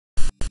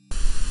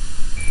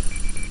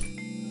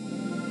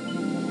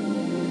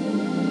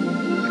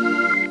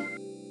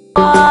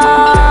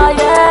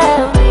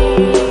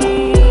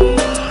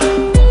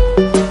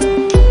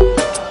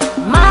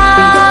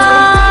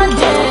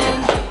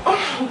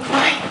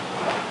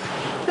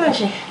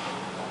ṣe?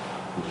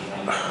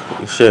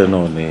 Iṣẹ́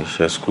náà ni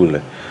iṣẹ́ school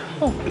ẹ̀.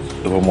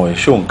 Ọmọ ẹ̀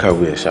ṣó ń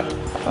kàwé ẹ̀ ṣá.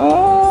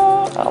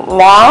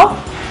 Wow.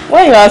 Why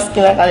are you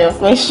asking that kind of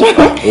question?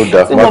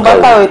 Tí mo bá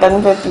kàwé ìtàn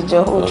nífẹ̀ẹ́ fi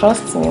jọ,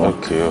 trust me.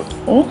 Okay,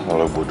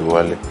 ọ̀rọ̀ gbòdò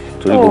wálé.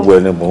 Torí gbogbo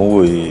ẹni mò ń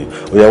wò yìí,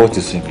 what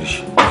is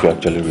English if you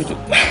actually read it?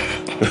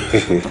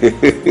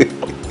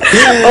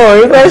 Oh,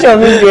 you question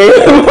me there.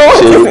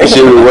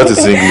 What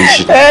is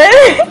English?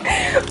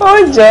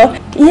 Oh, Joe.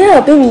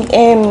 Yeah, baby.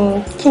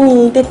 Can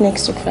you date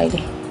next week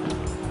Friday?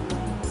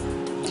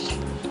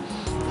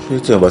 Ṣé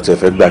tí wọ́n bá ti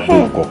fẹ́ gbàgbé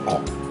nǹkan?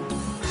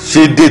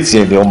 Ṣé date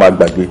yẹn ni wọ́n máa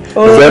gbàgbé?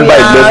 November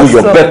 11,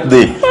 your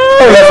birthday.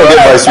 Don't forget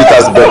my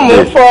sweetheart's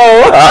birthday.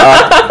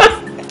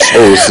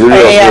 Oh,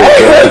 serious?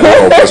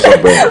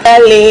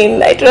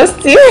 Darling, I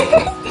trust you.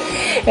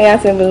 I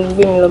have to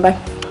be back.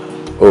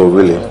 Oh,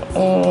 really?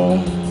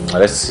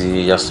 Let's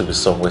see. It has to be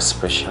somewhere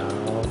special.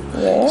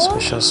 Yeah.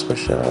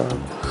 Special.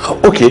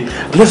 Okay,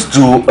 let's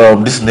do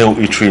this new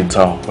eatery in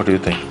town. What do you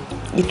think?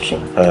 Eatery?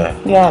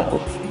 Yeah.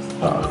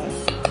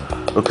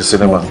 Okay,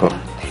 cinema.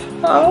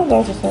 I'm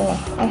going to cinema.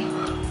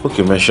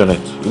 Okay, mention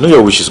it. You know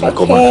your wish is my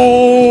command.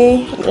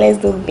 Okay, let's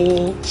do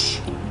beach.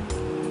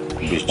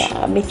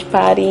 Yeah, beach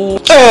party.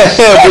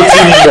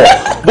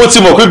 Bó ti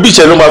mọ̀ pé beach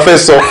ẹ ló máa fẹ́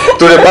sọ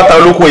torí pátá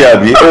olókùn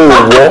yàbí.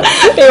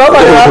 Ìwọ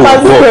kan ló máa bá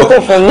gbé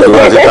fún mi. Ìwọ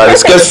àti tàbí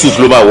skirt suit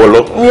ló máa wọ̀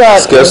lọ.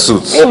 Skirt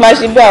suit. Bí màá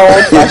ṣe bí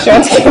àwọn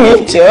fashion kìíní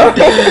jọ.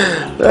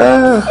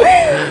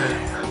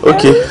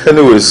 Okay,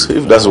 anyways,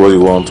 if that's what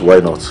you want, why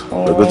not?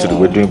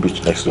 We're doing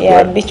beach next week. Yeah,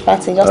 right? Beach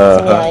party, just me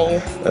and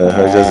you.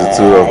 Just the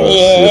two of us.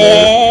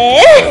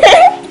 Yeah.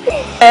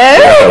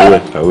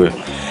 Kàwé.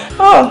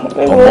 Oh,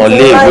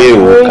 Ọmọléèwé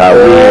ò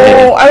kàwé.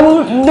 I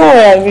will know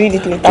I read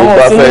it later. I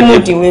want to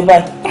move the way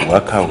back. Wá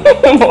kàwé.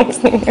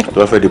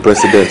 Tó bá fẹ́ di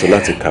president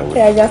láti kàwé.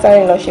 Yeah, just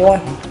sorry lọ ṣe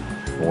one.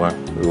 One.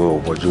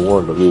 What you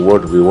want?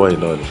 We want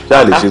in all.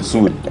 Ṣá lè ṣe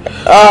two.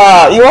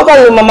 Ìwọ kọ́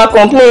ló mama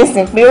complain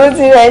sí pé ó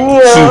ti rẹ̀ ní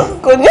o.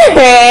 Kò ní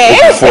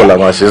ẹ̀. Four la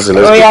máa ṣe é sí.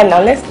 Oh yeah,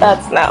 now let's start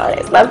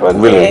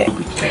from there.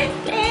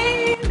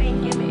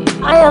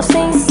 I have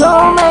seen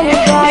so many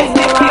guys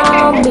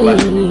around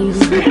me.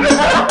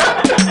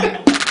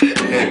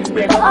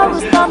 They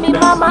always tell me,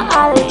 Mama,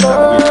 I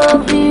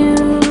love you.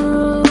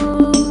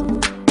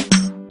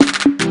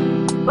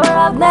 But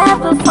I've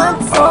never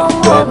found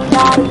someone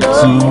that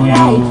loves me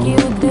like you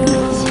do.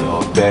 It's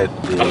your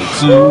birthday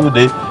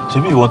today.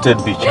 Maybe you wanted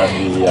beach and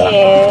we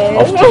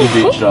off to the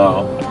beach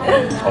now.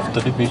 Off to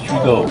the beach we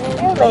go.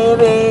 Yeah,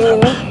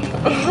 baby.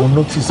 Mo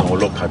notice àwọn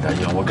ọlọ́kadà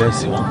yẹn àwọn guys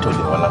wọ́n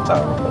tọ̀lé wa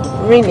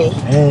látàárọ̀. Really?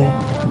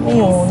 Mi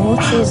ò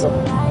notice.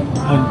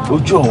 And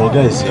ojú àwọn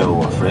guys yẹn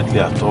wà friendly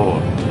at all.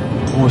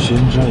 Wọ́n ṣe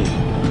ń drive.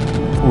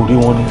 Orí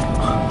wọn ni.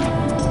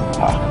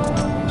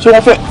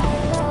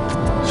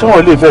 Ṣé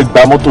wọ́n lè fẹ́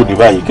gba mọ́tò ní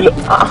báyìí? Kí ló?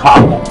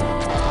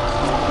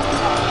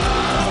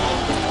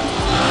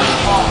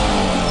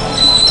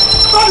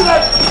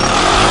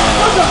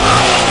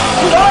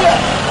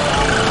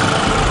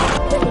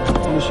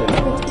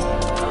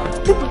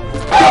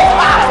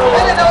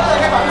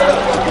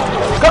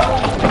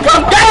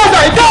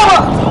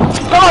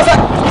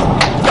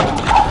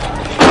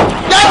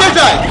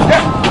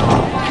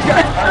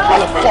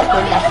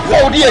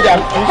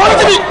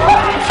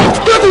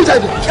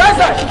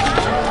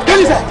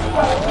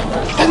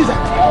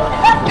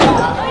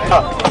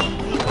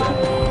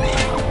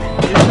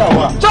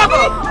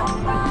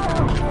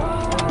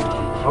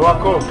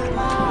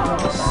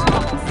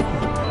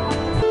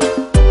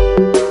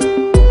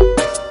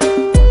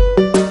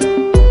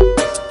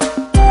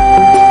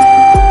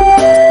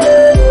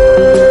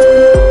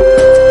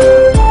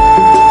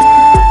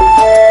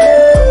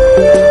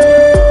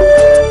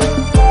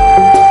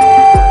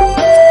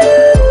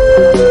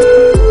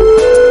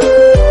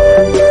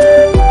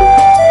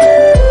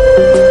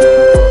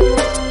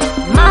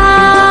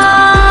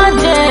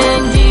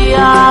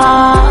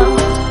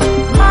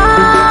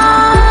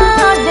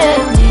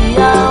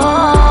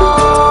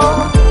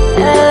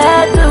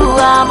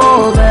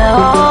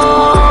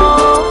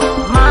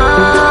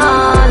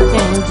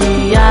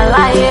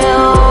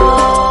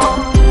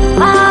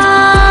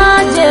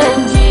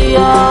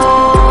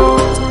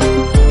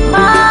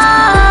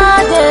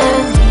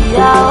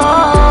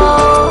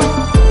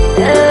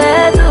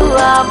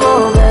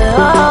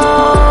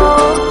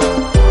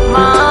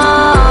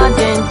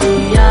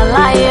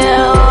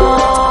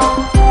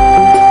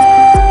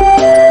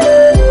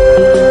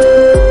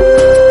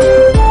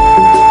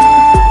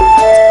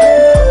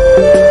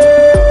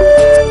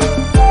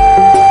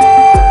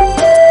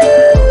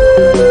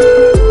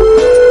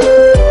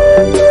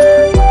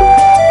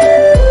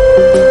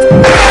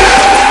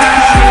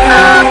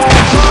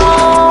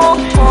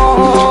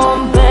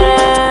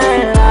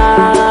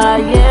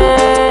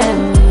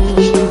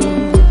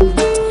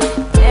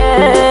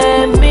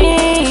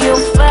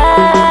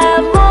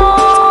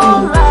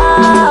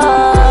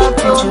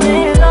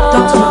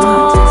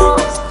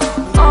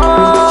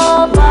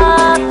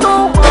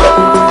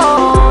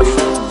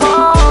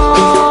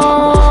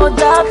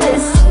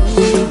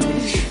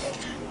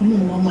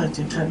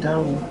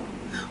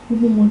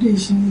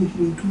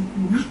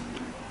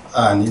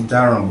 ní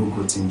dáràn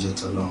gbogbo tí ń jẹ́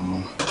tọ́lọ́run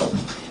mọ́.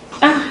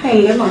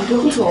 Hey, I'm not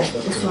doing it.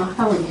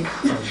 How are you?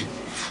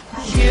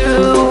 You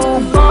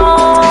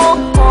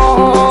won't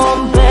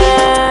compare,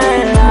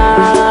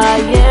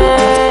 yeah.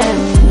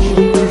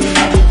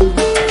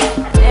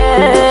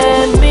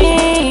 And me,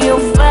 you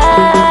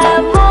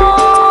fẹ́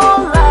more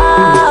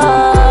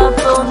love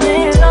to me,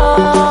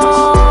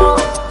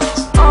 love.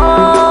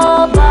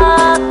 Ọba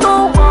tó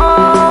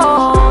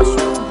wọ́n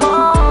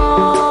ṣùgbọ́n.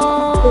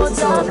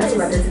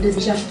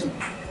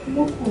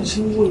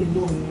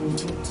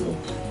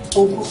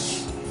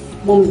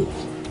 Mommy,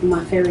 my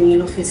ferry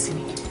in office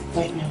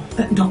right now.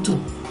 Doctor,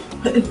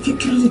 kí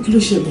ló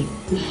ṣẹlẹ̀?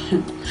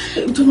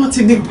 Tó bá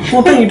ti di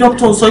kan tẹ́yìn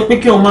doctor sọ pé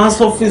kí o máa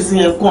sọ́fíìsì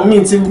yẹn kan míì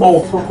ti ń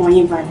bọ̀. Fọkàn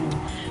yín balẹ̀.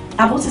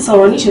 Àbó ti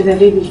sọ̀rọ̀ ní ìṣẹ̀dá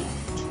lébi.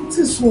 Ó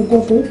ti sùn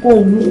nǹkan kò kọ̀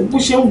wú bó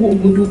ṣe ń wo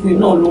gbùdùgbù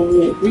náà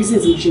lọ́wọ́.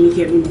 Reasons mo ṣe ní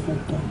kí ẹ rí mi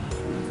kankan.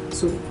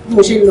 So bí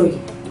mo ṣe ń lọ yìí,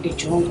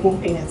 ẹ̀jọ̀ ń kó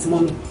ẹ̀yà àti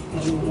mọ́mi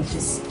ẹ̀yìn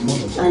office.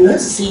 I need to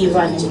see you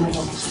right in my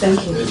office. Thank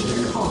you.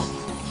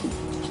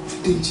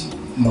 Deji,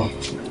 Mom,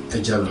 ẹ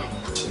jẹ́ lọ.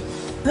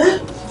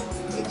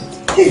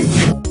 Hey.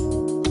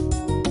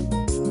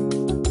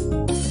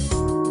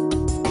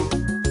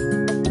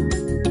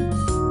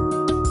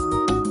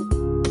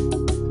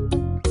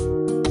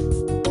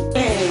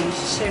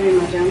 Sherry,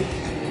 madam,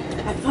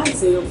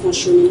 advice your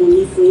condition ni mo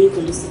ní fún yín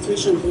pẹ̀lú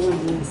situation tó wà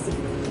ní ẹ̀sìn.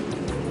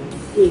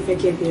 Mi fẹ́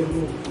kẹ́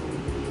bẹ̀rù.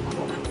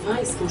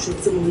 Advice condition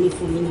tí mo ní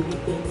fún yín ni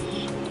wípé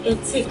ẹ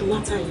take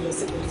matter yìí lọ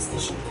sí police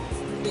station.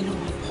 They know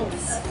my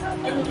pulse.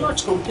 Any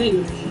lodge complain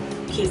of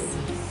case.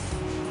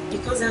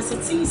 Because as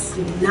it is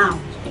now,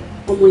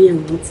 ọmọ yẹn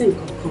ò rántí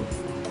nǹkan kan.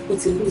 Ó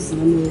ti lose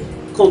memory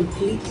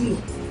completely.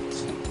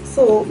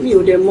 So mi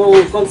ò dẹ̀ mọ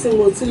nǹkan tí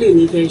mo tún lè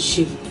ní kẹ́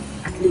ṣe,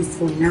 at least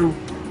for now.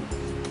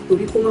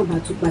 Torí kó má bàa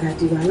tún padà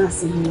di wàhálà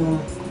sí mi lọ.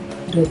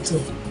 Doctor,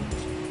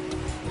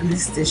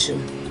 police station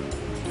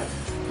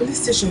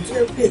tó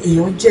yẹ pé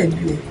èèyàn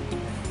jẹ̀bi o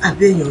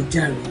àbí èèyàn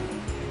jàre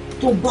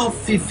tó bá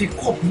fi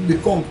kọ́ọ̀pù gbé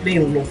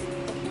complain lọ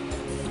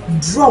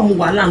drum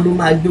wàhálà ló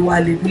máa gbé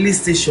wálé police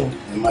station.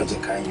 Ẹ má jẹ́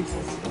ká yín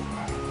fún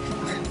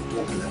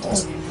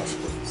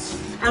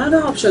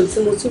Another option tí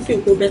mo tún fi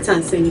kó better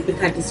and say ni pé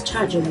ká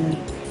discharge ọmọ yẹn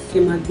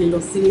kẹ́ máa gbé lọ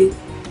sílé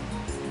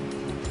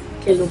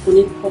kẹ́ lọ fún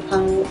ní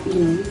proper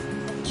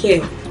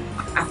care.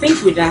 I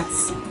think with that,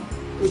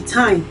 with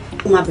time,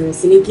 ó máa bẹ̀rẹ̀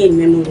sí ní gain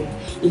memory.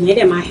 Ìyẹn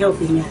dẹ̀ máa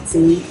help èmi àti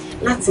yín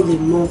láti lè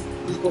mọ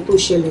nǹkan tó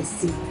ṣẹlẹ̀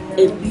sí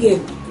ẹbí ẹ̀,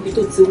 ibi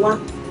tó ti wá,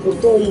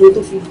 nǹkan tó ń mú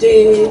tó fi dé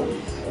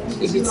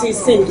ibi tí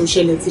sin tó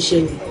ṣẹlẹ̀ ti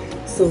ṣẹlẹ̀.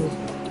 So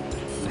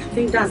I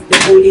think that's the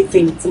only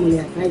thing tí mo lè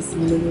advise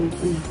mi lórí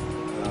fún mi.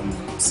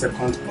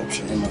 Second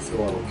option ẹ máa fẹ́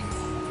wá òkè.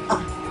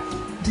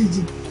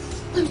 Didi,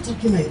 why are you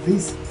talking like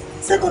this?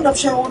 Second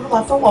option wo ló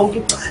máa fẹ́ wá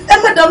òkè? Ẹ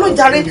má dá ló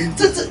jàre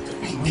títí.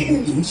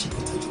 Ìyẹn ṣe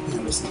pàtàkì pé ẹ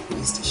lọ sí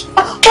police station.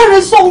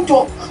 Ọ̀rẹ́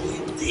sọ́jọ́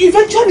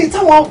eventually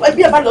táwọn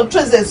ẹbí ẹ̀ bá lọ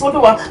trace ẹ̀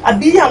sọ́dọ̀ wa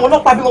àbí àwọn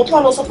ọlọ́pàá bí wọ́n tún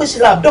wá lọ sọ pé ṣe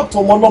la abduct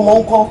ọmọ ọlọ́mọ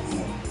ń kọ́.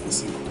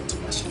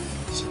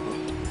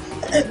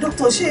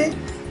 Doctor, ṣé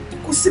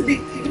kò síbi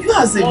you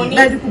as a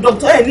medical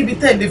doctor ẹ̀ níbi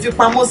tẹ́ ẹ̀ lè fi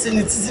pamọ́ sí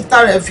ni títí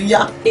tára ẹ̀ fi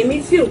yá.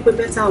 Èmi feel pé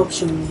better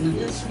option ni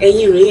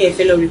ẹ̀yin rèé ẹ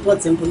fẹ́ lọ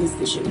report in police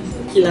station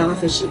kí la wá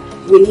fẹ́ ṣe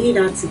we need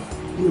that to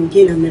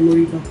gain a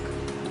memory back.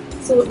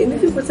 So èmi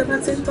fi pé tẹ́bá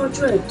ti ń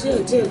tọ́jú ẹ̀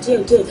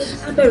díẹ̀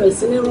á bẹ̀rẹ̀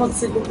sí ní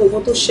rántí gbogbo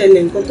nǹkan tó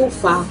ṣẹlẹ̀ nǹkan tó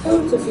fà á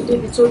tó fi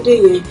débi tó dé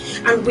yẹn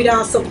and with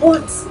our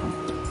support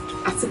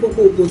àti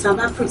gbogbo oògùn tá a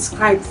bá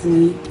prescribe fún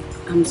yín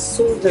I'm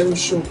so very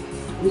sure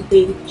wípé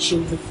she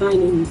will be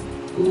fine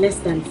in less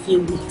than a few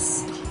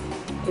weeks.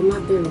 Ẹ má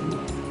bẹ̀rù mọ́.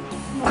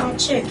 I'll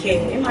check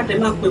ẹ má dẹ̀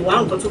máa pè wá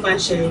nǹkan tó bá ń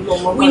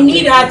ṣẹlẹ̀. We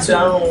need her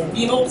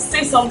to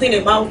say something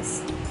about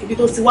ibi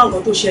tó ti wá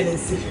nǹkan tó ṣẹlẹ̀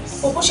sí.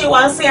 Bó ṣe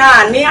wá ń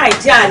ṣe ní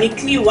idea ní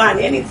clue wà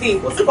ní anything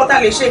kò sí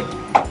kọ́tà lè ṣe.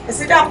 Ẹ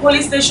sí that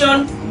police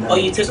station or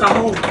you take her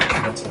home.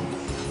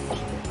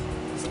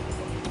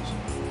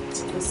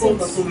 Kò sí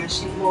nǹkan tó máa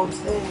ṣe.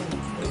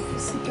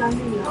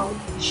 Physically now,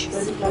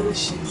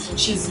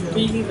 she's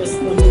really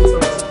responding to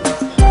it.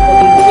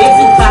 But the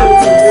basic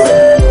fact is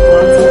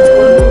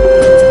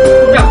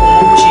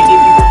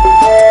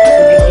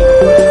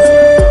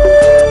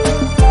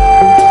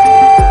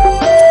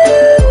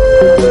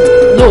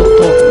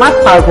má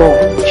pàrọ̀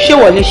ṣé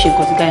wọ́n lè ṣe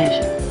nǹkan tí gáyẹn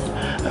ṣe.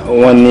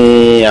 Wọ́n ní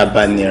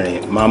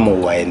abánirin máa mọ̀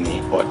wá ẹni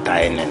ọ̀tá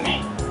ẹni ni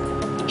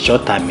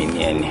ṣọ́tà mi ni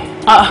ẹni.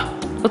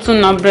 Ó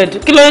tún na búrẹ́dì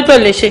kí ló dé tó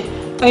lè ṣe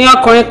ẹ̀yin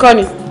ọkùnrin kọ́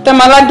ni tẹ́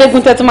máa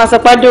ládégún tẹ́ tún máa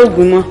sọpá dé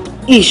ògùn mọ́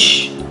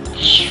ish.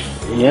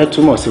 Ìyẹn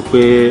túmọ̀ sí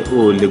pé o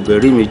ò lè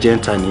gbẹ̀rí mi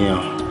jẹ́ǹtà nìyẹn.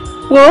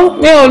 Wo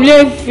mi ò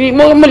lè fi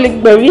mo lè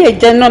gbẹ̀rí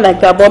ẹ̀jẹ̀ náà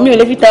làgbàbọ̀ mi ò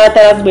lè fi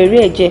taratara gbẹ̀rí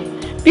ẹ̀jẹ̀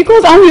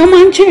because àwọn èèyàn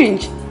máa ń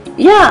change.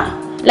 Yeah.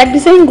 Like the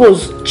saying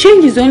goes,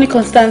 change is the only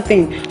constant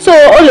thing. So,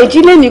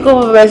 Olaiya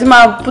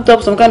Niko put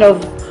up some kind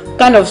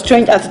of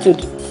strange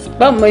attitude.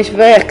 But mo ṣe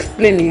very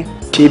explaining.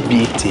 Ṣé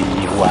bí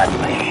tèmi wà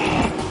ní?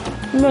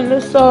 Mi lè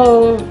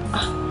sọ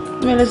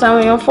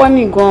àwọn èèyàn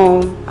funny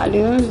gan-an.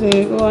 Àdéhùn sí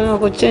wọn náà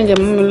kò change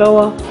mọ́ mi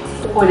lọ́wọ́.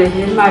 Ó lè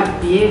ṣe máa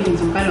behave in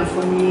some kind of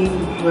funny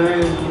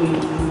way.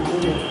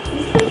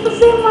 You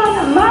say man,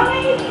 I'm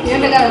married. You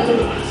know that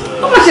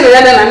How much is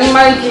that than any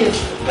marriage?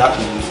 That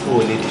means who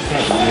will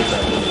defend the later?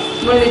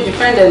 No, they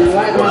defend them.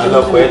 Why? I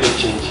love where they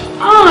change.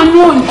 Ah,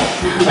 no.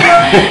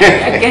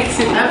 I get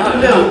it.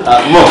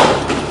 Mom.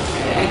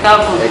 I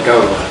can't.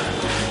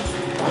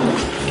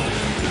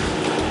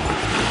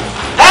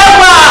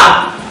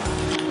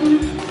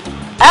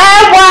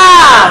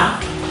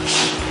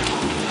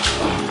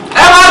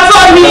 Ewa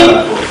told me,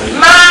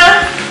 ma.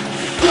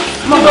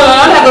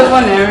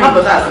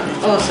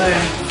 Oh, sorry.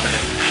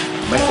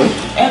 My phone?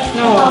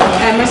 No,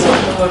 I messed up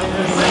the phone.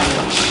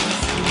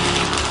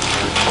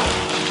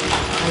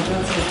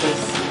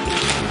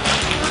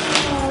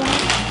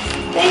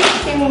 Thank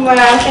you, ma.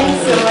 Thank you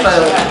so much, ma.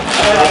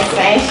 Alright,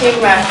 thank you,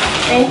 ma.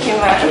 Thank you,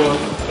 ma.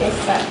 Yes,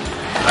 sir.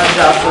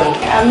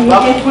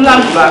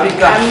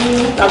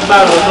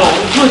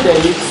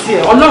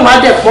 Ọlọ́run á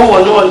dẹ̀ pọ̀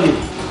wọ́n náà lè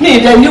ní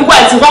ìdẹ̀ ní wà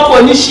tí wọ́n pọ̀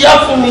ní ṣíẹ́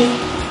fún mi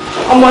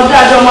ọmọdé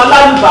àjọ ọmọ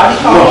alálùbárí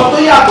kan ọmọ tó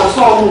yàtọ̀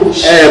sọ ọmọ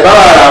òṣì.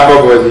 Báwa ra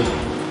bọ́bọ̀ ni.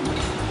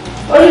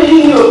 Orí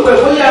yìí ni òpè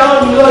bóyá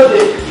ẹran mi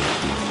lóde.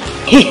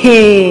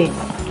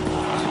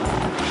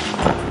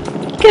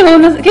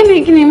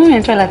 Kí ni mú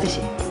yẹn try láti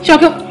ṣe? Ṣé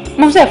ọkọ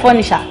mo fẹ́ fọ́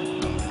ni ṣá?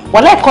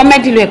 Wọ́n láì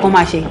kọ́mẹ́dì ló ẹ̀kan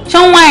máa ṣe. Ṣé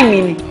ń wáìn mi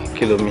ni?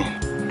 Kí ló mi?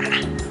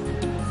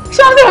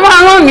 Ṣé wọ́n tẹ̀lé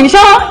máa rán mi ni? Ṣé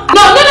wọ́n?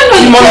 No.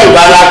 Tí mo lè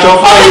bá alájọ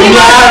fún mi ní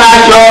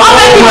alájọ fún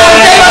ẹ.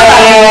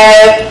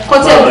 Kò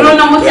tẹ̀ dúró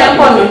náà mo ti ẹ̀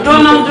pọ̀ ní dúró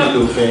náà dúró. Kí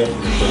ló fẹ́?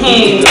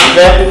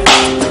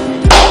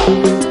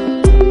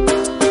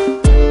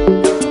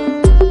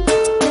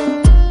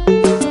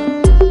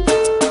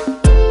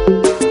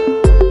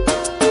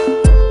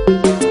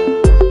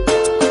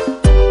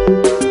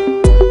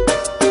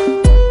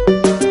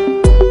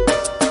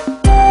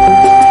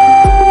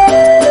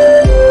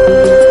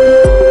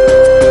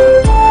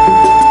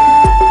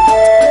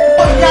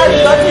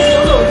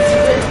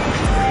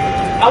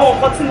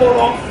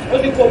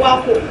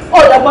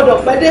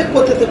 Kò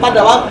tètè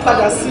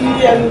padà sí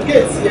ẹnu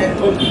géètì ẹ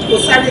kò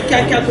sáré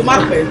kíákíá tó má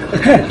pẹ́.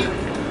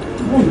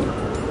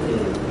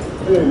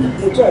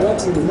 Mo try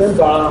láti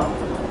remember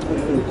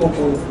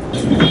nǹkan.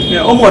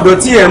 Ọmọ ọ̀dọ̀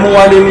tí ẹ mú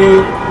wálé ní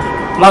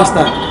last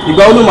time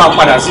ìgbà wo ló máa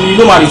padà sí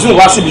ló máa resume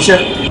wá síbi iṣẹ́.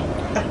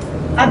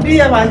 Àbí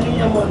ẹ máa ní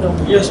ọmọ ọ̀dọ̀.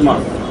 Yes ma.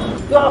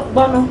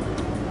 Gbọ́nà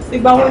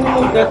ìgbà wo ni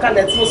mo gbẹ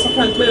kalẹ̀ tí mo sọ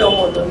fún ẹ pé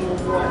ọmọ ọ̀dọ̀ ni mo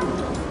wá ní.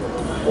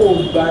 O ò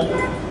gbà ní.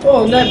 O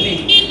ò lẹ́bi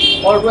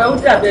ọ̀rọ̀ ẹ ó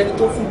dàbí ẹni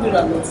tó fún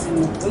gbìrà lọ sí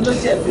mi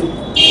olójẹ̀bi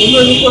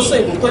olóní kó sọ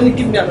ìbò tó ní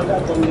kí mi àlọ́dà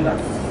tó nira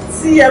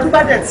tí ẹrú bá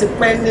dẹ̀ ti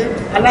pẹ́ ní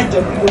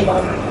alájọbí ló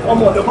máa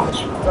ọmọ ọ̀dọ́ kan.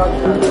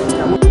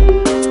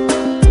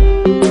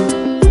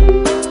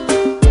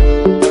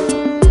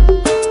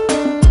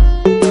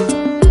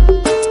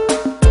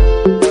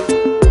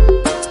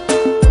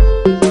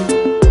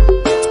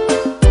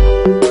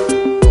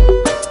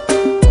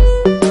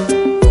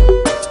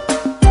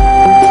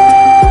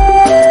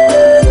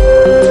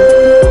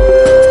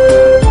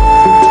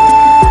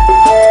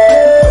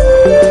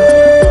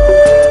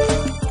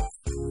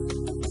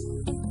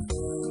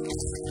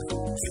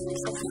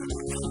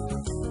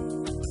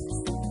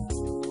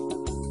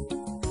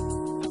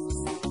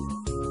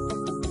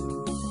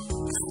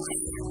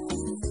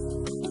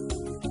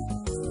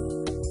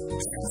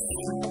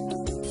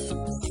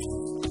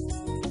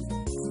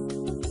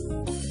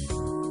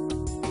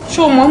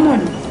 Ṣé o mọ̀ mọ̀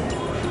ni?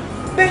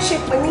 Bẹ́ẹ̀ ṣe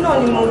pè mí náà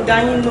ni mo dá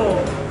yín náà.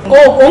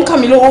 O ń kà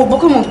mí lówó gbọ́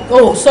pé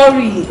mo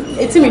sorry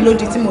etí mi ló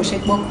di tí mo ṣe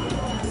gbọ́.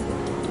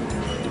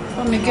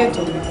 Bá mi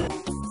gẹ̀ẹ́tọ̀ mi.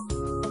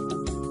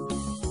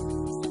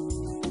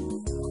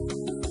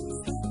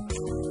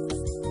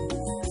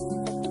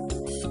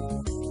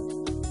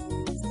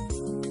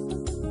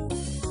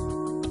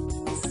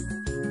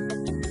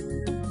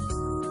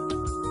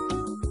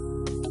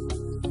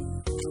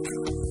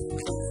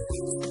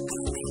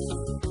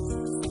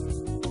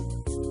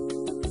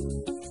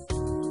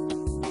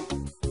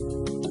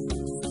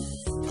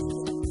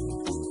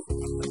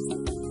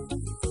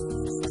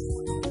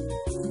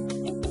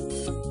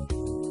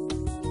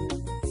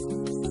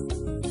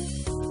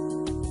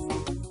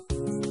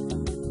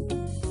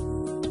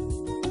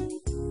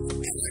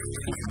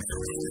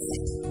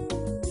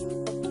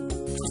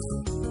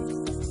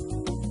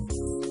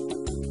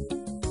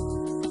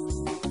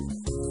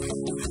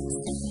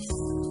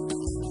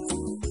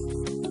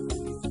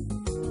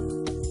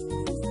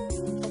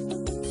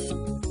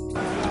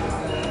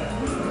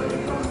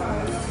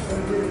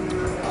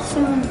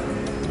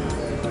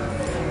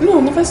 No,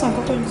 mo fẹ́ sàn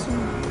kọ́kọ́ ní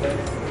súnmọ́.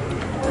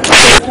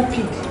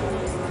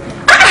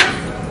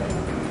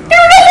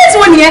 Irú lẹ́yìn tí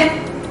wọ́n nìyẹn.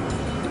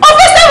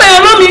 Ọ́fíìsì ẹ̀wọ̀n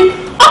èèyàn lómi.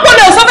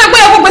 Ọpọlọ ò sọ fẹ́ pé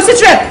ọkọ̀ gbé sí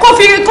trẹ̀ kó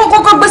fi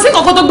kọ́kọ́ gbé sí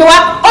kọ̀kọ́ tó gbé wá.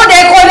 Ó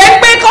dẹ̀ kọ́ lẹ́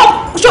pé kọ́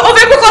ó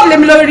fẹ́ pé kọ́ọ̀bù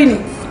lèmi lórí ni.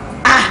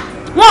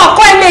 Wọ́n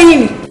ọkọ ilé yìí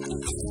ni.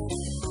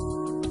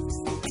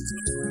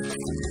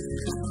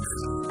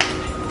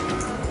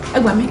 Ẹ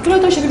gbà mí, kí ló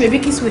tó ṣe bí bèbí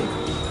Kiswe?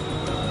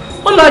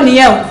 Ó lọ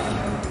nìyẹn o.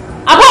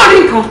 Àbọ̀ orí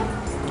nǹkan.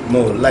 Mo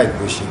láì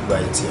bó ṣe gba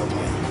etí ọmọ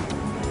yẹn.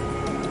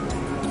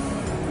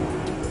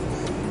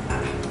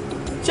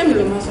 Ṣé mi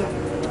lè máa sọ̀rọ̀?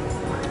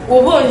 Wò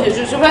bó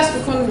ṣe fẹ́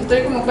sunkún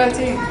nítorí pé mo fẹ́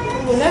tí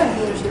wò lẹ́yìn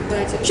bó ṣe gba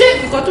etí. Ṣé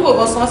nǹkan tó wò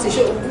bọ́ sọ́ọ́ sí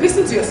ṣe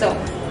listen to yourself?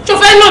 Ṣé o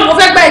fẹ́ náà mo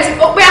fẹ́ gba etí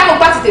pé àpò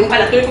bá ti tèmi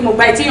padà? nítorí pé mo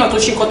gba etí èèyàn tó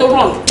ṣe nǹkan tó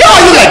wrong. How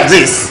are you like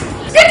this?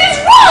 It is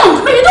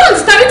wrong! No, you don't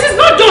understand. It is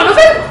not done.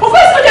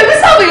 Ọ̀fẹ́ sọ́jà mi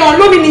sáwọn èèyàn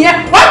lómi nìyẹn.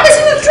 Wàá gbé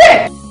sínú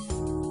tray.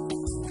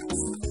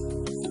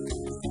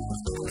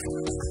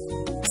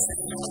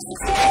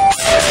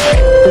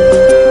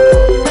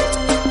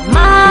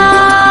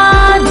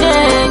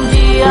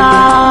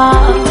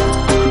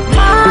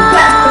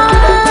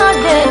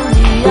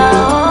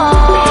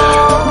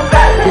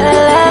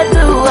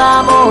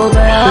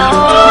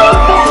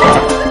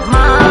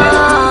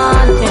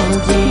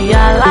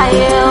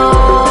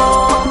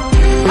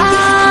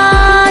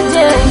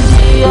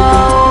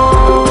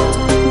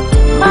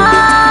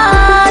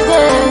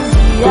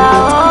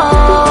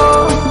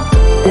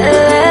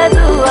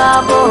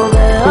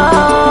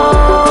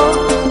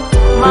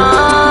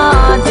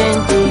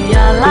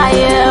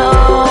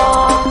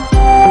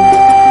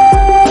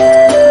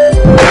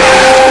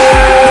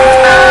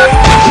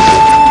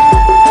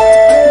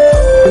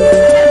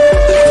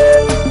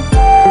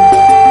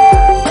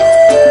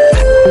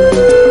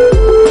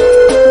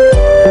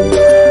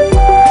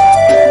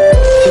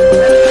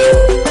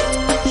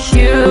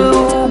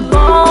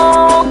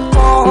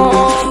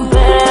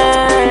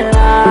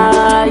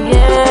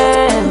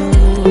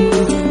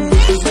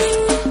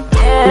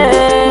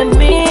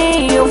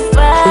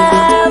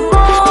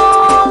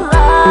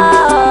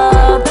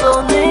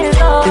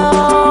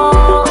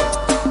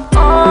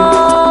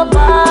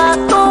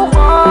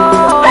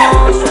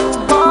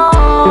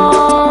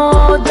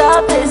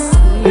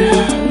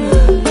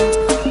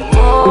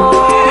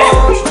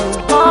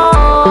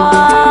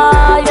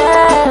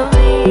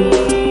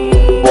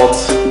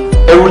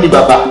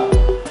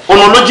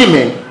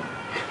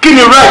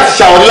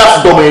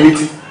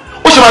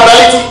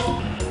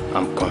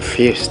 I'm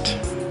confused.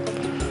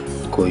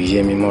 Kò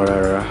yé mi mọ́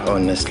rárá,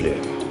 honestly.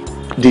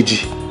 Deji,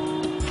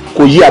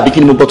 kò yé àbí kí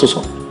ni mo gbọ́ tó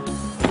sọ?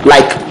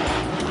 Like,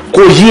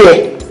 kò yé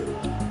ẹ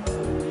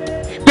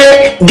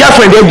pé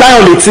girlfriend ẹ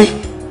dáyàn létí,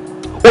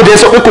 ó dẹ̀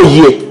sọ pé kò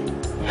yé ẹ.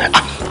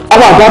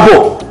 Àwọn àgbàbọ̀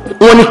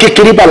wọ́n ní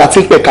kékeré bàlá tí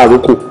ń pẹ̀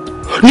kàrókò.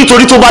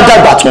 Nítorí tó bá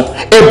dàgbà tán,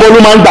 ẹbọ ló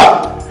máa ń gbà.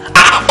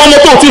 Ọmọ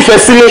tó ti fẹ́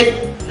sílé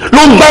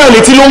ló ń gbáyàn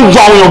létí, ló ń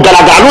gba àwọn èèyàn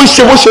gàràgà, ló ń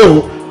ṣe bó ṣe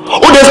wù.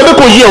 Ó dẹ̀ sọ pé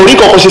kò yé orí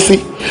kankan ṣe sí.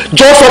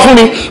 Jọ sọ fún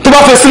mi tó bá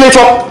fẹ́ sílé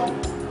tán,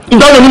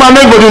 ìdáná ní máa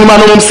mẹ́gbọ̀dọ̀ ní máa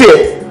nà ọmọ sí ẹ̀.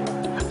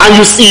 And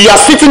you are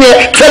sitting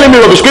here telling me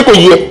rubbish pé kò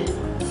yé.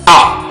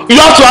 You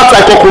have to act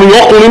like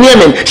ọkùnrin ní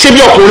ẹ̀mẹ̀ ṣé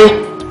bí ọkùnrin.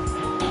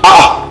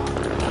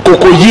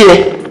 Kò yé ẹ,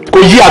 kò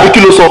yé àbí kí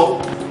ló sọ.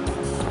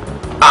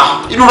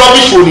 Irú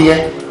rubbish wo nìyẹn?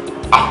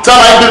 Tí a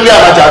máa ń gbélé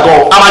àmàjà gan,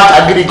 a máa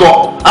jà gidi gan,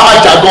 a máa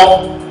jà gan.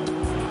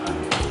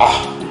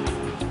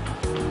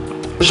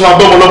 Ó ṣe máa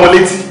gbọ́ ọmọ lọ́mọ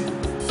létí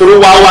torí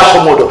wá aṣọ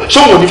ọmọ ọ̀dọ̀ ṣé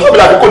òun ò ní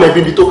fábílà àbí kò lẹ́bi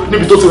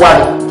níbi tó ti wá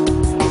ni.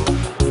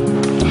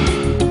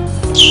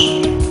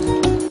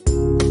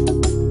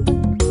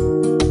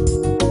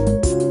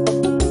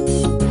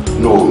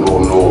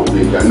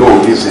 No,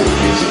 listen.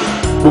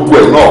 Gbogbo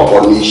ẹ̀ náà kọ́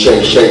ni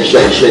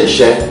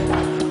iṣẹ́.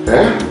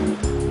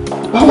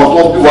 Báwọn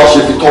tó bí wá ṣe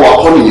fi tọ́ wa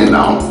kọ́ nìyẹn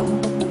náà.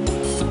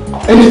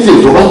 Anything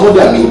tó bá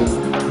gbọ́dọ̀ ní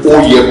ó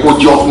yẹ kó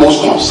jẹ́ utmost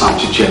concern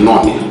jíjẹ náà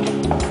ni.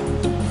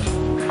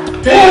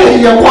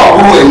 Yẹ kó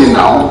àbúrò ẹni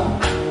náà.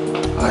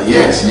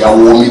 Yes,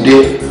 ìyàwó omi dé.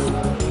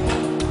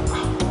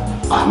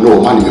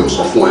 No, má ni mi ò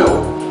sọ fún ẹ o.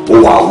 Ó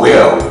wà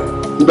well.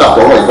 Nígbà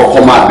tọ́rọ̀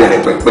ìkọ́kọ́ máa bẹ̀rẹ̀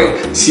pẹ̀pẹ̀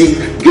tí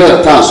girl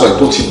tá à ń sọ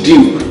ètò ti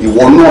dín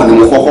ìwọ náà ni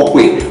mo kọ́kọ́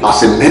pè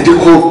as a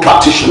medical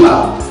practitioner.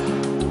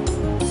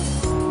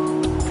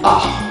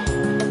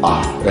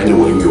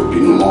 Anyway mi ò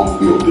bínú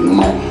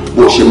mọ́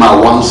bó ṣe máa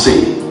wá ń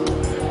sìn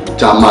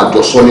tá a máa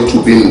jọ sọ ní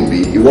tùbínùbí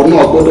ìwọ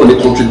náà gbọ́dọ̀ ní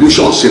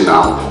contribution sí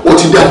náà ó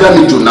ti dáadáa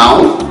mi jù náà.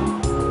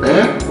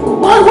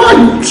 Why are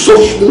you so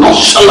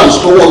nonchalant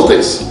towards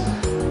this?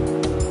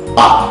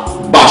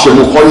 Bá a ṣe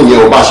mú kọ́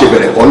nìyẹn o bá a ṣe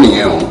bẹ̀rẹ̀ kọ́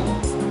nìyẹn o.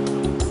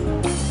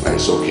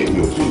 It's okay, mi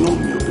ò bínú.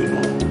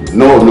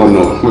 No, mi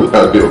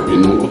ò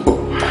bínú.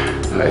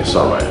 It's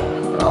alright,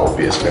 I'll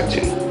be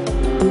expecting.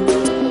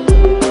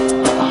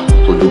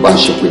 Tójú bá ń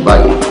ṣe pé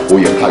báyìí, ó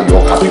yẹ ká yọ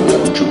ká bí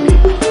wọ́n ojú mi.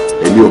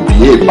 Èmi ò bí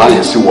yé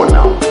ìbáyẹn sí wọ̀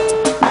náà.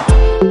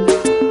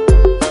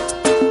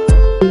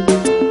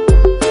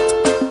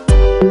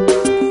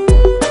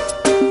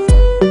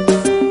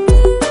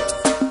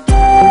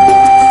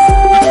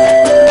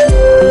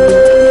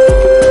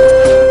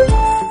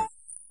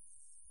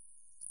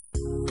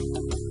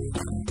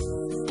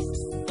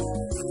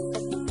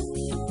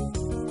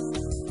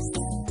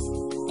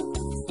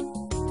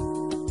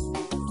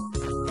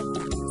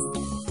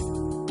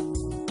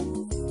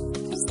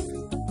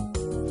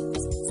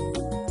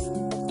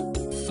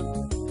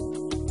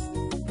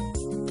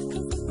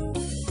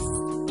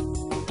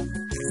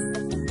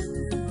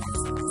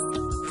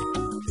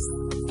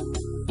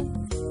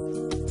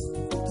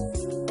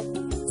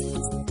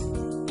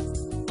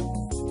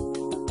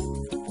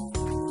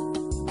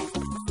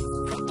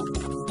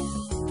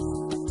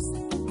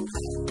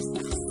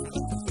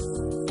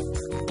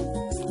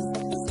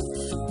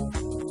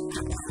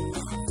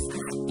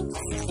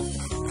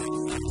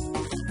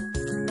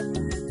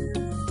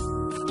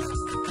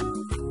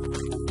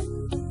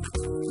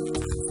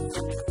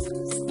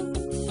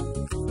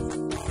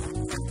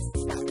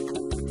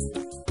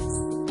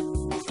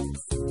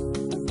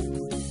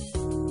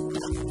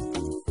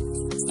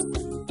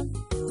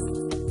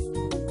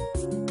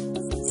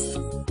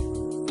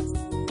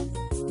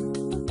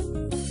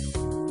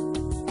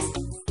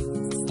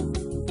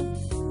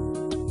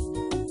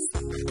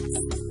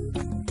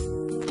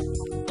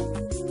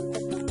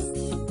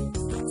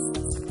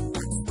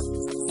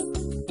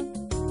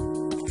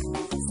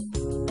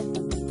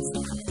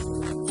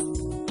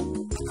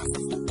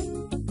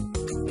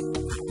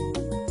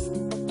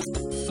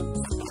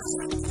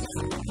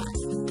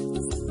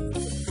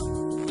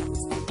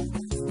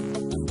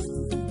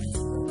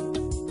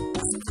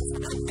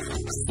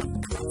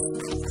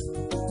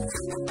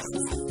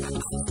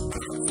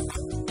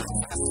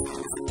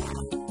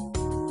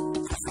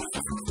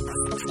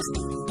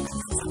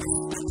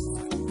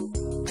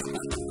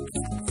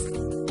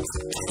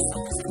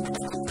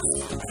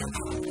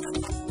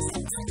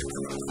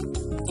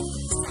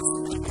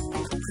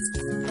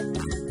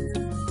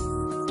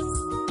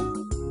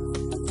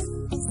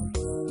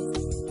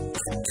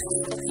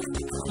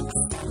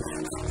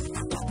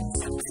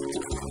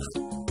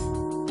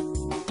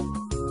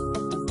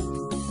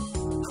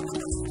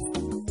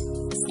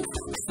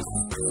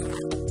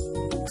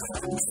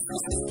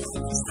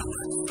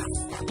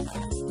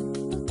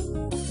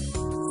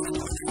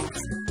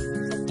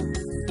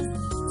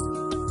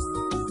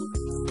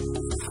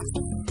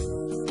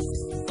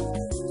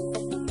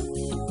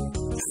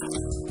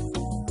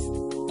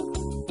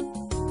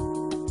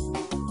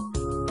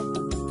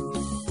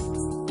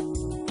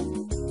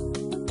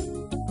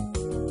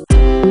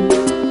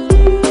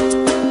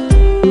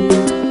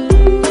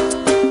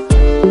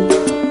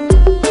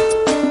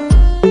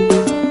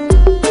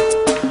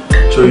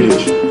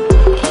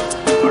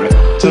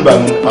 Nígbà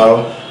mi parọ́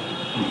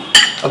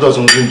látọ̀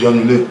sọ fún ìjọ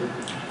nílé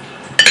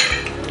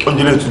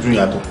oúnjẹ lè tuntun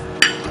yàtọ̀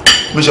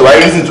bí ṣe wáyé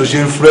nísìnyí tó ṣe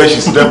ń fresh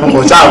step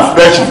mọ̀ ṣáà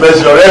fresh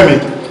ọ̀rẹ́ mi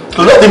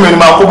tó lọ́ọ́ tèmi ni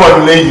máa kó bọ̀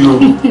nílé yìí o.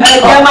 ẹ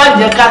jẹ́ má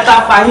jẹ́ kátà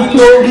fàyín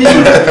lórí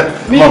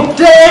mi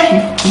dé.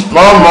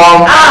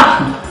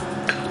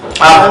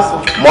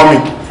 mọ́mí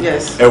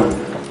ẹ wò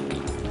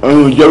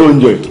ẹ̀yin ò jẹ́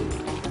oúnjẹ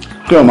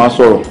kí ẹ̀ máa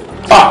sọ̀rọ̀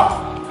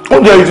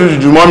oúnjẹ yìí ti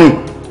jù mọ́mí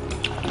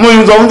mo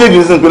yìí sọ fún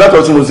jèjì sí pé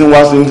látọ̀ tí mo ti ń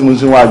wá sí tí mo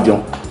ti ń wá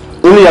jẹun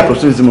ó ní yàtọ̀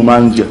sí tí mo máa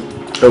ń jẹ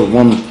ẹ wò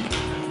mọ́mí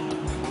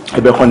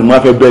ẹ̀bẹ̀ kan ni mo máa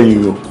fẹ́ bẹ́ẹ̀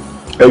yín o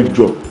ẹ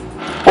jọ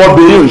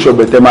ọbẹ̀ yìí ò ń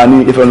ṣọbẹ̀ tẹ́ máa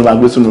ní ìfẹ́ ní máa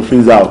gbé sínú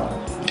fíńzà o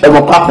ẹ mọ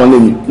páàkì lè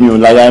mi ò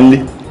láyà ńlé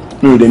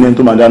mi ò dé ní ẹni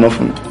tó máa dáná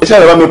fún mi iṣẹ́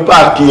ìrọ̀bá mi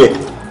páàkì ẹ̀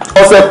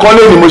ọ̀sẹ̀ kan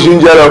lé ni mo ṣe ń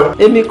jẹ lọ.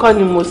 èmi kọ́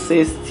ni mo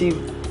ṣe Steve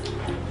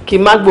kì í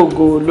má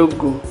gbogbo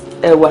ológo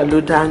ẹ̀wà ló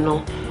dáná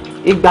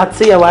ìgbà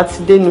tí ẹ̀wà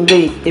ti dénú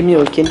lé èmi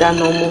ò kí ń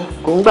dáná mọ́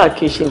kò ń gbà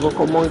kí n ṣe nǹkan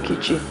kan mọ́ ń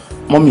kíchìn.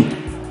 mọ́mí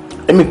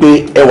èmi pé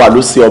ẹ̀wà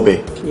ló ṣe ọbẹ̀.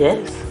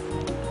 yes.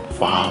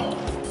 wow.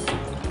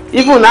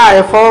 even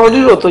náà ẹ̀fọ́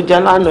rírò tó jẹ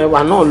lánàá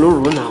ẹ̀wà náà ló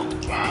rò náà.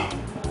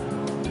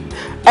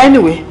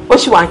 anyway ó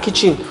ṣì wà ní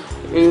kitchen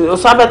ó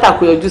sọ abẹ́tà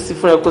kó yọjú sí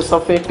fún ẹ kó sọ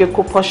fún ẹ pé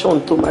kó portion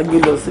tó máa gbé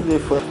lọ sílé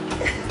fún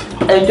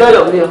ẹ. enjoy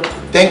your meal.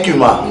 thank you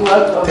ma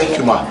thank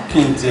you ma. kí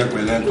n tiẹ̀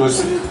pẹ̀lẹ́ tó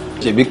sì.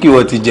 ṣèbí kí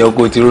wọ́n ti jẹ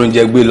oko tí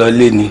oúnjẹ gbé lọ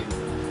lé ni.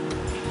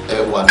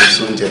 ẹ̀wà ló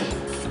ṣe oúnjẹ.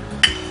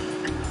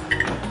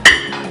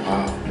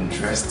 wow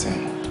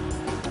interesting.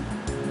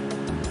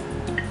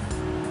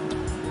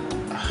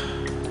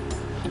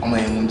 ọmọ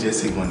yẹn mú jẹ́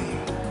sígbọ̀n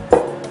nìyẹn.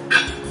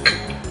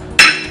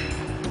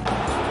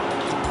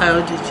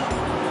 Ayọ̀dèjì.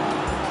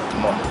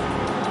 mọ.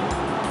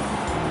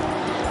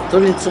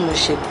 torí tí mo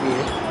ṣe pè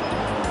é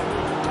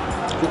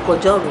kò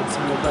kọjá ọ̀rọ̀ tí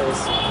mo bá ẹ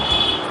sọ.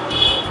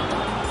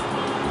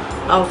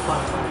 alpha.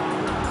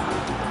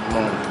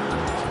 mọ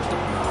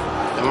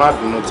ẹ má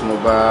bínú tí mo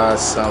bá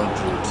sound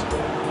rude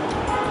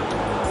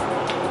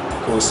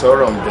kò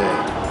sọ̀rọ̀ ń bẹ̀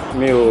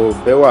mi ò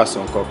bẹ́wà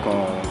sàn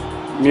kankan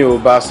mi ò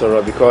bá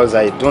sọ̀rọ̀ because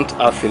I don't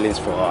have feelings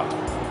for her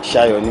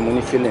Ṣayọ̀ ni mo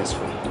ní feelings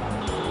for.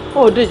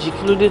 ó Dèjì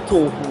kí ló dé tó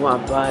ń hùwà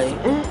báyìí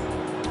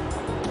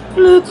kí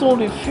ló dé tó ń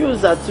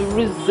refuse àti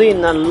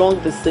reason along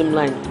the same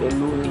line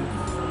pẹ̀lú mi.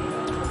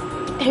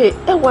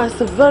 Ẹwà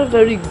is a very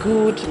very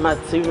good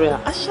material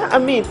I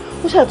mean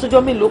ó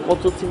ṣàtúnjọ́ mélòó kan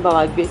tó ti ń bá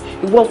wa gbé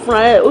ìwọ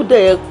fúnra ẹ̀ ó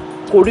dẹ̀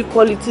kò rí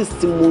qualities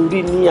tí mo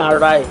rí ní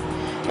ara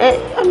ẹ̀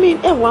I mean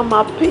Ẹwà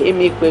máa pay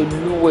mi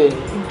pẹ̀lú ẹ̀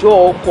ìjọ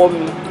ọkọ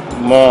mi.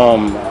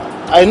 Mom,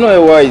 I know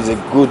Ewa is a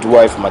good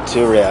wife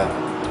material,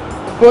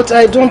 but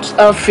I don't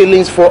have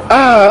feelings for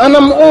her, and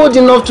I'm old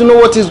enough to know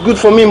what is good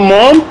for me,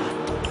 Mom.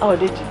 Oh,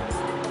 did you?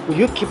 Will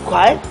you keep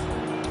quiet?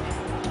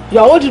 You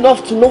are old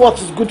enough to know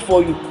what is good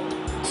for you.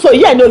 So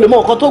yeah, no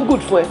more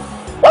good for you.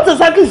 What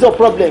exactly is your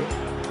problem?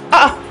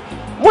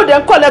 Mo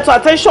dey call it to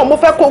attention. Mo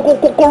fẹ́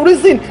ko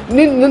reason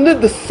ní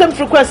the same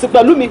frequency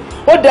pẹ̀lú mi.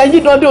 O dey yí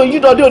dande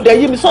o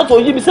dey yí mi sọ́tọ̀ o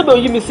yí mi sebe o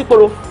yí mi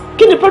síporo.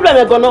 Kí ni problem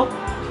ẹ gan-an?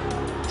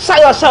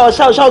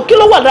 Ṣayọ̀ kí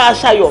ló wà lára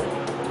Ṣayọ̀?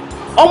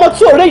 Ọmọ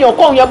tí ò réyàn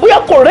kọ́ yẹn bóyá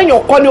kò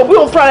réyàn kọ́ ni o bóyá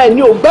òun fúnra ẹ̀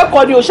ni ò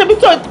gbẹ́kọ́ ni o ṣé bí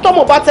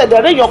tọ́mọ bá tẹ̀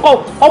dẹ̀ réyàn kọ́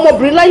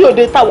ọmọbìnrin láyé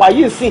òde ta wà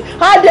yìí sí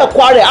á dẹ̀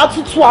kọ́ ara ẹ̀ á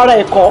tún tún ara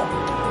ẹ̀ kọ́.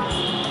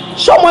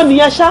 Ṣọ́mọ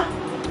nìyẹn ṣá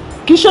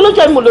kì í ṣe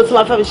lójú ẹ̀mí mo ló ti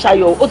máa fẹ́ fi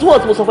Ṣayọ̀ o tí wọ́n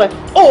ti mo sọ fún ẹ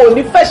o ò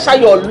ní fẹ́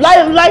Ṣayọ̀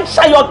láéláé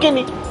Ṣayọ̀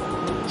kíni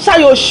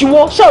Ṣayọ̀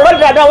òṣìwọ́ ṣé ọ̀rẹ́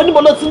dáadáa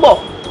onímọ̀ ló ti ń bọ̀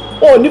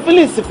o ò ní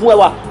feelings fún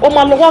Ẹwà o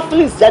máa lọ wá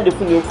feelings jáde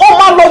fún ni o. O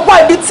máa lọ wá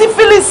ibi tí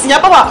feelings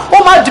yẹn bá wà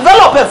o máa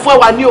develop ẹ̀ fún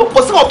Ẹwà ni o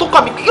kò sí wọn tó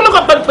kọ́ mi kí ló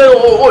kọ́ pẹ́ pé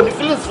o ò ní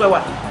feelings fún Ẹwà.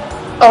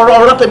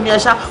 ọ̀rọ̀ tèmi ẹ̀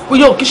ṣá kò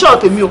yẹ òkè ṣọ̀rọ̀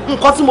tèmi o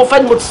nǹkan tí mo fẹ́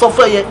ni mo ti sọ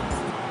fún ẹ yẹn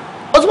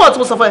o tí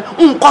mo sọ fún ẹ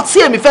nǹkan tí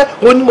èmi fẹ́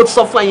òun ni mo ti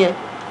sọ fún ẹ yẹn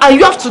and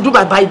you have to do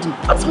my bidding.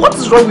 What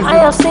is wrong with you? I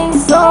have seen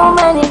so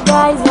many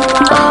guys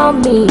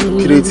around me.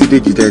 Kí ló ti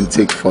Dèjì then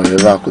take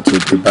forever kó tó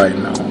dé báyìí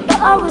now? They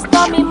always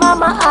tell me,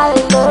 Mama, I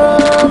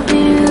love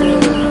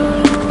you.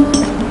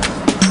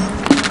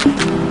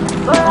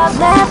 But I've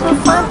never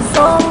found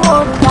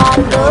someone that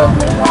loves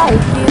me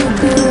like you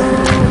do.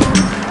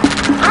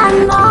 I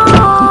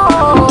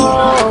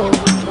know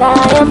that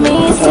I am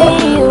missing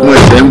you. Mo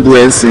ṣe ń bú ẹ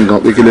bẹ́ẹ̀ sìn gan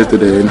pé kí ló tó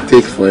dẹ̀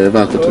take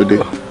forever kó tó dé.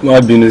 Má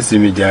bínú sí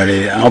mi jàre,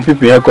 àwọn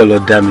pípín yẹn kọ́ lọ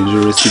dá mi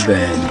dúró síbẹ̀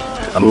yẹn ni.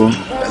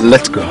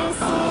 Let's go.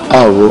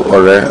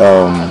 Ọ̀rẹ́,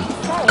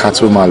 ká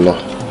tó máa lọ.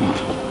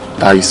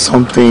 There is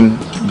something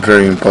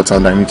very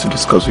important I need to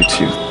discuss with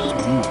you.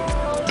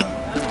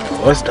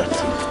 What's that?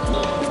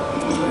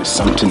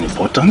 Something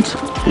important?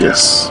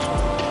 Yes.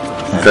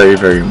 Very,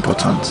 very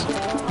important.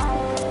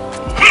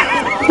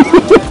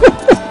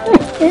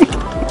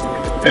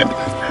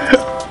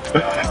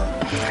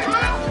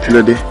 Kí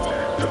ló dé?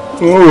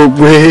 Mo rò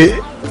pé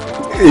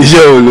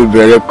iṣẹ́ wo ló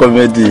bẹ̀rẹ̀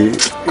comedy.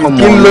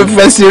 Kí ló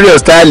fẹ́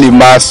serious tá a lè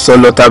máa sọ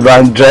lọ tá a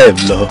bá ń drive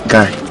lọ?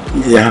 Guy,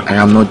 yeah. I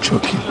am not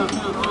joking.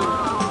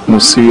 No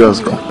serious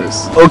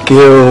confess.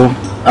 Okay,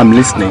 I'm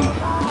listening.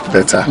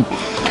 Better.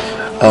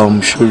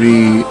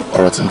 Ṣorí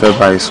ọ̀rọ̀ tí n fẹ́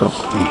bá ẹ sọ.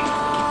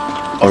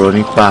 Ọ̀rọ̀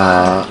nípa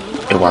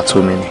ẹwà tó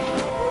mi ni.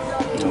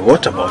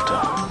 What about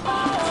her?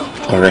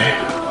 Ọ̀rẹ́,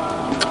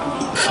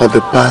 for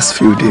the past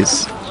few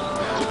days,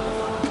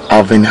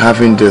 I've been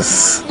having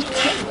this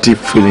deep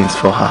feelings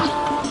for her.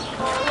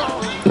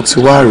 Mo ti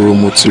wá rò,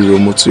 mo ti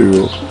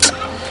rò.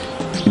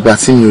 Ìgbà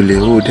tí mi ò lè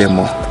hold ẹ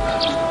mọ́.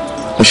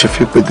 Mo ṣe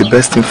feel pé the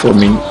best thing for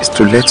me is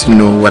to let you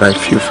know what I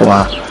feel for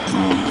her.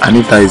 And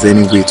if there is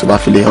any way to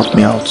actually help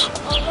me out.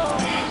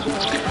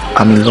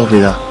 I'm in love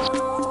with her.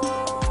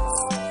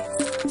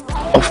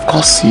 Of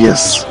course,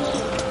 yes.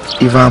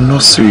 If I'm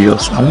not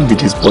serious, I won't be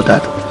this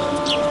bothered.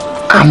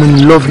 I'm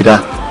in love with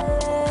her.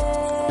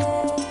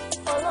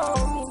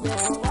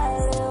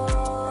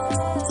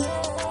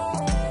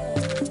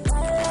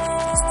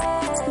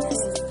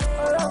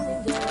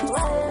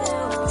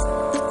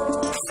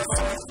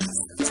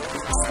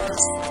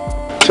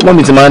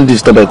 Mọ́mí ti máa ń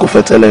disturb ẹ kò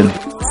fẹ́ tẹ́lẹ̀ ni.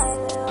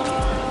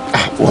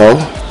 Well,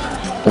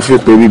 mo fi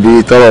pé bíbí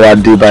tọ́rọ̀ wa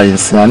dé báyìí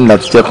sí i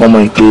láti jẹ́ kọ́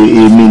mọ̀ pé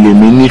èmi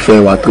lèmi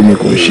nífẹ̀ẹ́ wa tó mi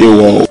kò ṣe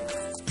wọ.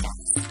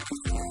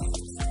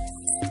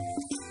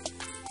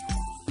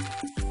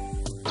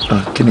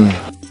 Kí ni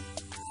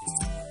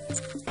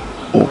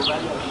o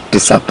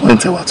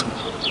disappoint ẹ wà tó?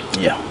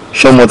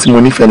 Ṣé ọmọ tí mo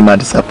nífẹ̀ẹ́ ni máa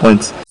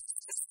disappoint?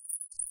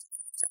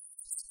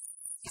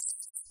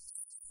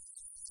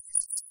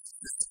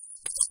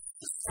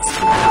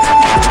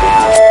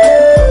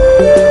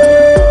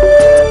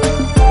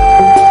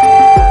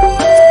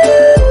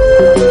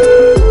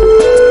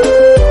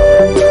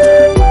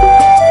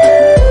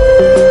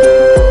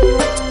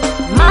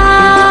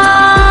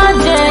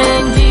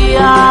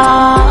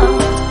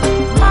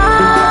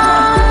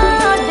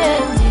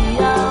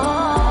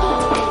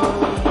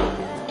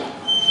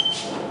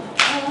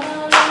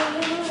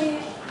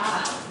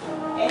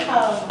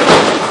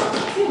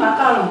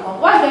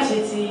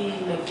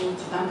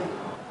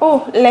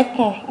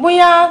 Lẹ́kùn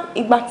bóyá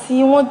ìgbà tí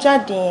wọ́n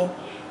jáde yẹn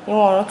ni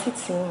wọ́n rántí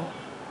tì yín.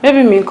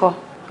 Bébí mi ńkọ́?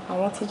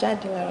 Àwọn ti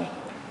jáde lára.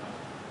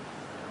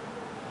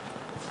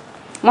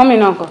 Mọ́mí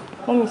náà ńkọ́?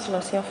 Mọ́mí ti lọ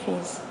sí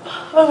ọ́fíìsì.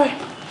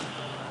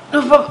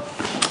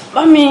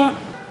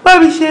 Bá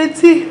mi ṣe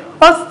tí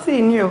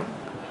ọ́sítì ni o.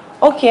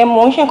 Ok,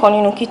 mo ń ṣe nǹkan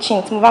nínú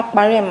kitchen tí mo bá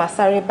parí ẹ̀ máa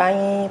sáré bá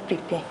yín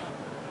prepare.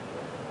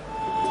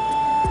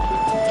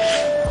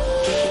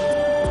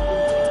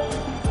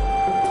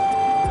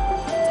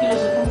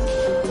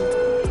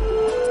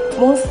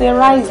 Mo ń ṣe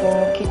rice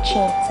nínú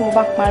kitchen tí mo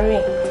bá parí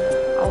ẹ̀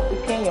I'll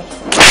prepare your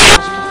food.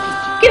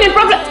 Kí ni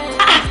problem?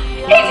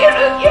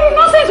 Irú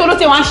nọ́sẹ̀nsì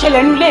olóòtú wa ń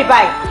ṣẹlẹ̀ nílé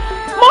báyìí.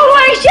 Mo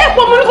rán iṣẹ́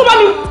pọ̀ mo ní kó bá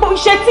mi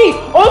ṣe tíì.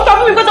 Òun sọ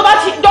fún mi pé tó bá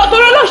ti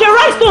torí ló ṣe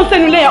rice tó ń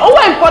sẹ́nu lẹ́yìn. Ó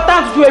wà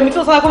important ju èmi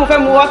tó sọ pé mo fẹ́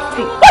mu hot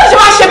tea. Ó ti ṣe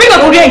máa ṣe bí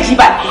nǹkan torí ẹ̀ yí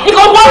báyìí.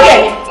 Nǹkan wọ́n rẹ̀.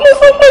 Mo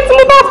sọ pé tí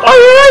mo bá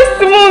parí rice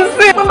tí mo ń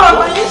sè.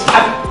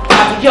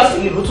 Àbí bí ọ̀sìn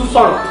ni ó tún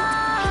sọ̀rọ̀.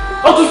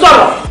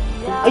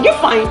 Are you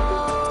fine?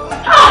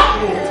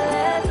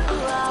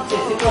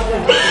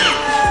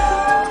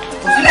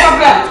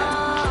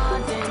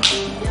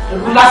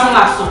 Ògùn lásán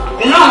lásán,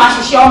 òun náà máa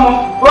ṣiṣẹ́ ọmọ,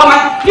 rọ́mà,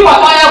 níwọ̀n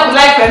tó yẹ kù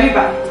láìpẹ́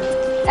bíbà.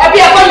 Ẹbí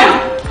ẹ̀kọ́ náà.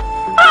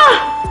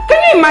 Can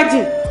you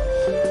imagine?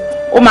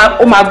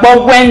 O máa gbọ́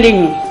wẹ́ńlì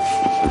ni.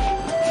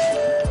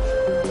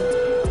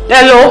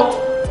 Hello?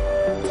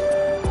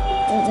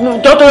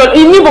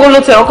 Níbo ló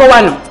tẹ̀ ọkọ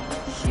wà nù?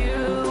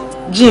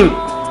 Jim,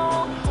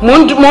 mò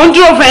ń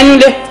dúró fún ẹnu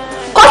lé.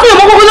 Kọ́sí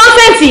ìmọ̀ gbogbo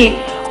nọ́sẹ̀ǹsì yìí.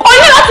 O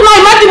ní láti máa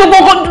imagine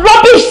gbogbo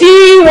rubbish tí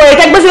wọ̀nyẹ̀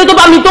tẹ́gbẹ́sílẹ̀ tó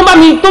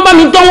bá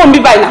mi dánwò mi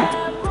báyìí náà.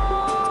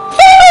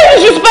 Very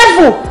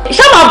disrespectful.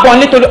 Ṣé máa bọ̀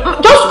nítorí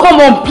just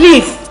come on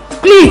please.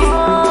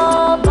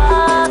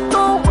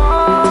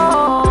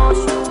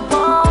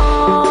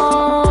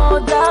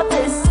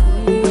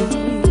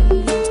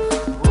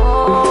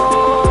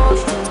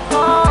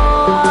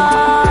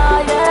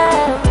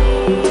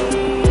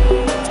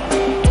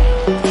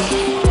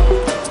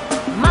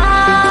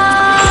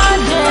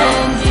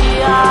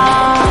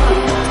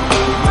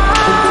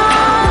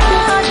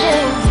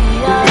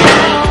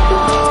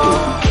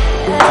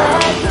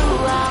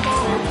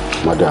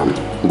 Madam,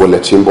 bọ́lẹ̀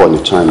tí ń bọ̀ ní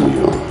time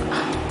yìí o.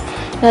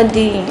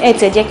 Dádì, ẹ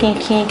tẹ̀ jẹ́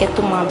kí n kẹ́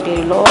tó máa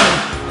bẹ̀rẹ̀ lọ́wọ́ mi.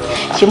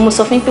 Ṣé mo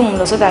sọ fún pé mo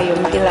lọ sọ́dọ̀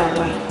Ayọ̀mídé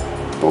láàárọ̀ yìí?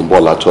 Mo ń bọ̀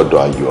látọ̀dọ̀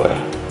Ayọ̀ ẹ̀.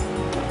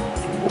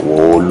 Wo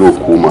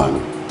olóòkú mà ní.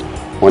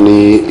 Wọ́n ní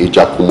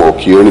ìjàkùmọ̀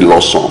kì í rìn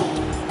lọ́sàn-án.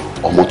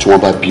 ọmọ tí wọ́n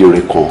bá bí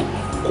eré kan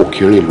kò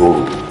kéré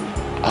lóru.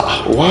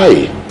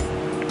 Why?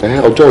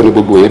 Ọjọ́ òní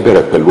gbogbo yẹn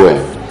bẹ̀rẹ̀ pẹ̀lú ẹ̀.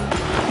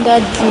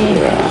 Daddy,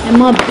 ẹ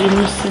má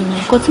bínú sí mi.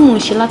 Nǹkan tí mò ń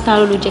ṣe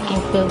látàárọ̀ ló jẹ́ kí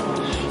n pẹ́ o.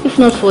 If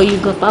not for you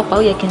gan pàápàá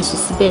ó yẹ kí n sùn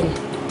síbẹ̀ ni.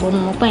 Bọ́ mo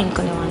mọ̀ pé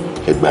nǹkan lè wà ní.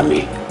 Ẹ gbà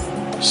mí.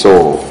 So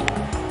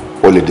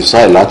o lè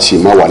decide láti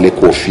má wálé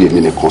kó o fi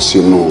èmi nìkan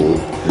sínú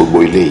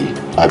gbogbo ilé yìí,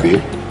 àbí?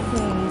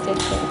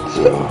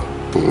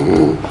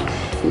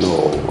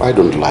 No, I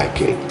don't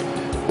like it.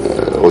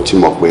 O ti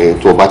mọ̀ pé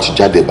tó o bá ti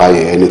jáde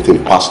báyìí anything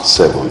past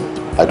 7,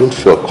 I don't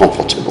feel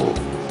comfortable.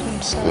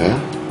 I'm sorry.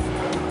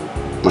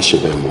 Má ṣe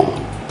bẹ́ẹ̀ mọ́.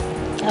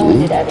 I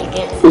won't do that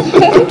again.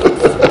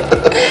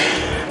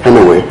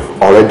 Anyway,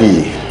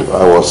 already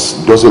I was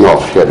dozing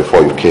off here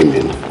before you came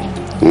in.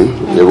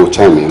 Every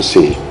time you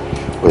see,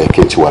 ó yẹ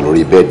kí n ti wà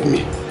lórí bed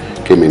mi,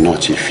 kí mi náà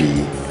ti fi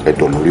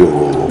ẹ̀dọ̀ lórí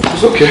òróró.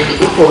 It's okay,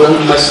 no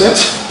problem, my set.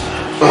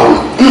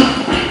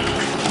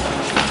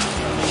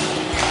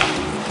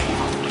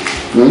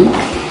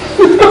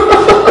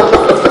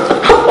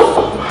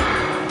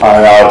 I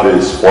have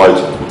a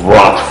spoiled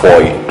brat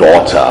for a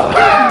daughter.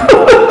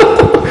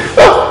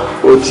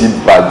 Ó ti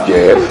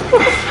bàjẹ́.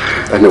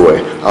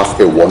 Anyway, have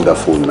a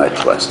wonderful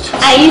night rest.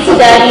 I eat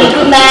Daddy.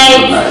 Good night.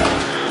 Good night.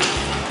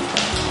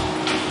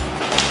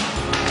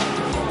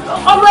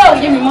 Ọ̀rọ̀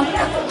ò yé mi mọ́.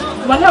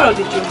 Wọ́n ní ọ̀rọ̀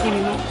dèjì ò yé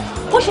mi mọ́.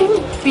 Ó ṣe ní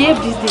behave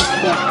these days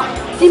gan.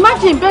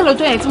 Imagine bẹ́ẹ̀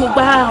lọ́jọ́ yẹn tí mo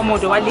gbá ọmọ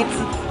ọ̀dọ̀ wa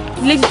létí.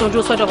 Léjì tó ń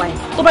dúró sọ́dọ̀ wa yẹn.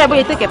 Tó bá yẹ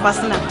bóyá take a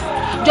personal.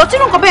 Jọ tí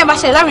nǹkan bẹ́ẹ̀ bá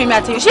ṣẹlẹ̀ láàrin mi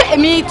àti èèyàn. Ṣé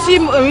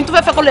èmi tó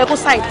fẹ́ kọ́ lọ ẹ̀kọ́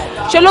side?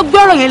 Ṣé ló gbé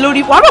ọ̀rọ̀ yẹn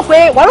lórí? Wàá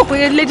rò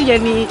pé lady yẹn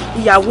ni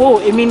ìyàwó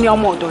èmi ni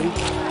ọmọ ọ̀dọ̀ ni.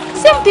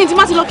 Same thing tí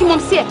má ti lọ kí mọ́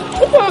sí ẹ̀.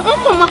 Ó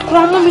kàn máa kọ́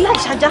ọmọ mi láì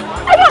ṣájá.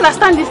 I don't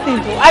understand this thing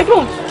though. I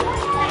don't.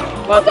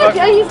 But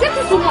he's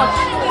getting too much.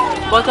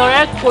 But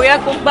ọ̀rẹ́ kò yẹ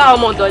kó gbá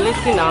ọmọ ọ̀dọ̀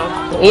létí náà.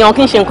 Èèyàn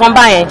kì í ṣe nǹkan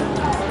báyẹn.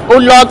 Ó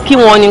lọ kí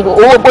wọn ni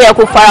owó bóyá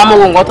kó fara mọ́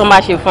nǹkan tó máa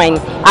ṣe fún ẹni.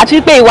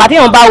 Àti pé ìwà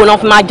téèyàn bá wò náà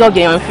fi máa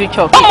judge èèyàn in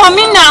future. Ọmọ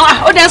mi náà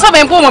ó dẹ̀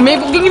sọ́bẹ̀ pé ọmọ mi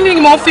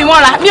ni mo fi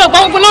wọ́n ra. Mi ò gbọ́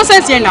gbogbo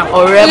nonsense yẹn náà.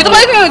 Ọ̀rẹ́ mi. Tó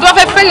bá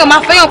fẹ́ fẹ́yàn máa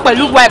fẹ́yàn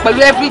pẹ̀lú wa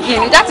pẹ̀lú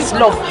everything. That is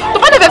love. Tó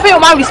bá dẹ̀ fẹ́ fẹ́yàn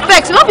máa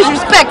respect. Love is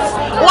respect.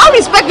 Wọ́n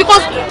respect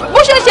because bó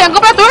ṣe ṣe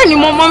nǹkan bẹ́ẹ̀ torí ni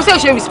mo ṣe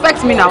ṣe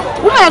respect me now.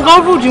 Woman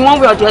gan rude in one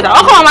way or the other.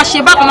 Ọkọ máa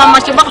ṣe bákan máa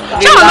ṣe bákan.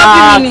 Ṣé àwọn ọlọ́bí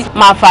mi ni?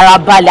 Máa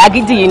farabalẹ̀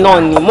agídí yìí náà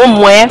ni. Mo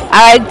mọ̀ ẹ́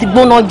ara ti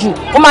gbóná jù.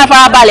 Ó máa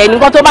farabalẹ̀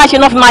nǹkan tó bá ṣe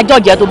náà fi máa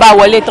judge ẹ tó bá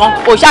wọlé tán.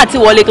 Kò ṣáà tí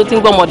wọlé tó ti ń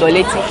gbọ́ ọmọdọ̀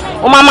létí.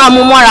 Ó máa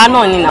mú mọ́ra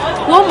náà ni nà.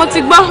 Mo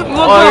ti gbọ́.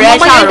 Ọ̀rẹ́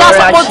ṣàrọ̀ra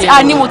ṣe.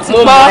 Mo ti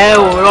gbọ́. Mo mọ̀ ẹ́ ò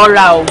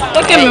rọra o.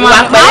 Ìwà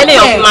pẹ̀lẹ́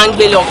lèèyàn fi máa ń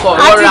gbélé ọkọ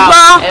rọra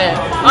o.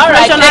 All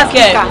right, take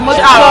care. Mo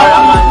ti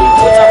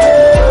gbọ́.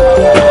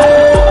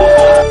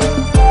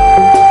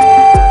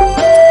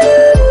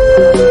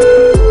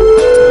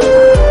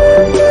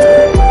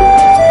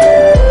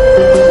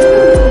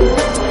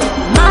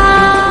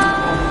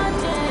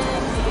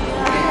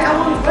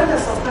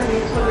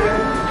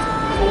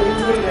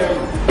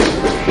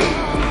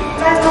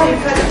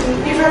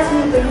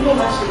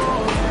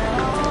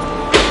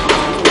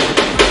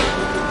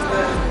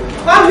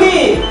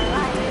 Mami!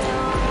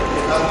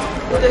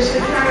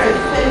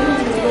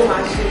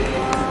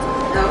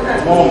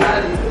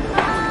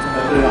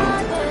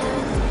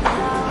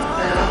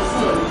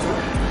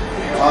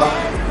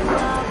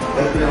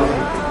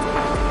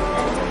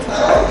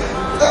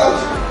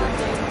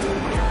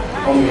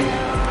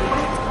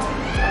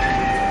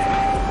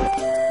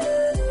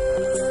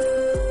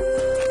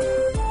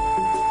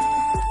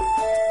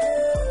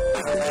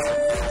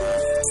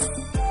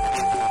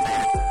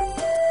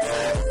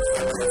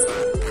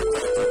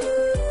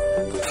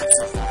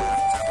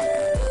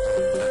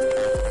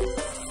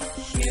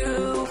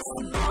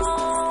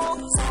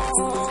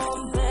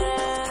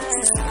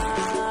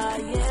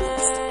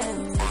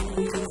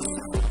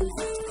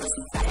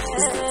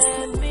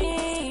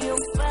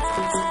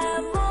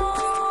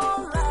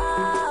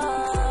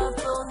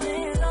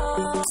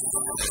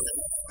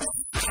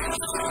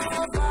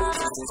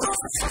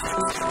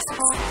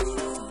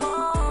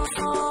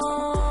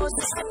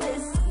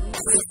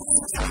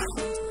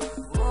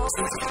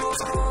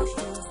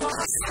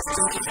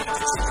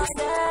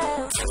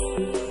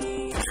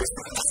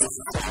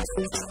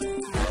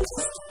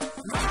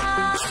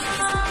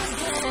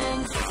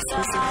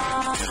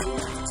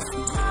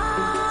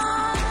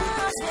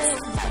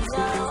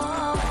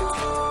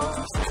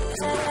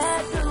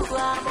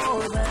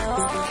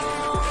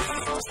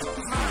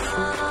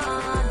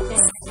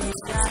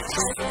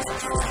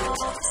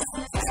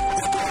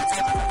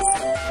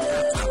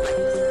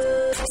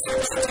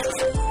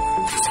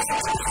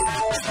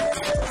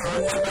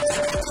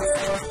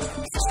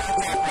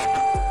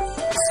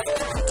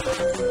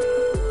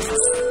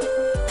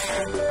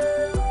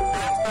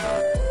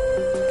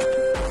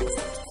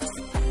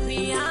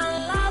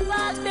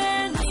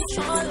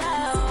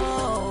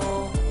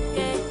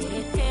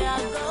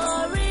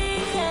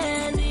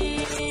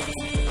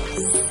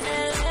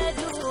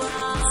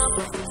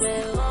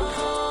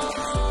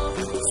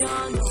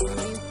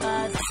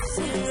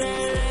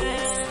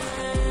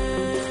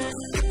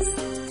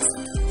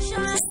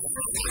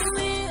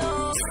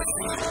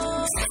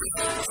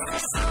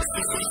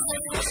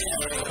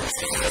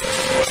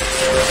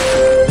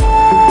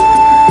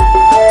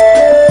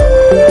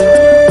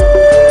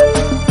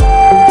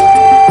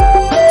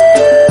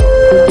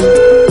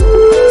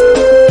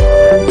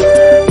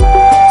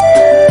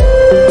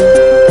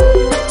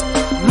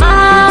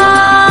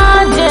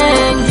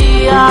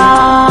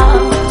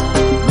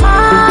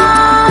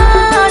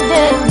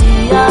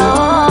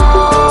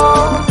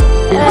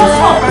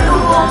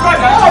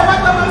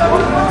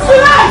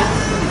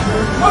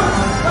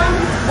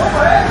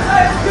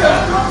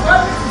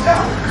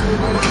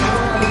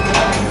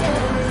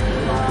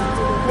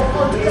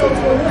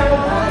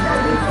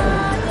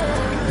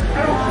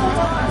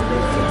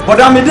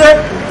 bọ̀dá mi dé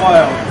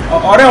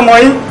ọ̀rẹ́ ọmọ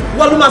yín.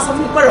 wọ́n ló máa sọ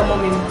fún mi pẹ̀rẹ̀ ọmọ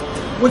mi ni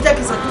mo jẹ́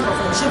kí n sọ fún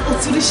ọkọ̀ ṣé kò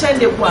tí ríṣẹ́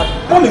lè wà.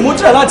 mọ́mì mo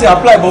try láti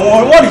apply but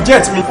wọ́n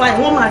reject mi. fine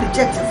wọ́n máa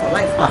reject for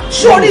life.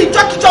 sórí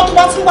ìjọ́kíjọ́ tó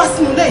bá tún wá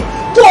sínú ilé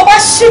tó o bá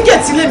ṣí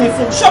gẹ̀ẹ́tì lé mi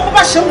fún ṣé ọkọ̀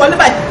bá ṣe ń wọlé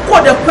báyìí kó o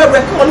dẹ̀ pẹ̀rù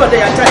ẹ̀ kí wọ́n náà dẹ̀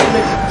yà jáde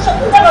lé. ṣé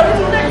kò gbọ́dọ̀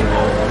nínú ilé yìí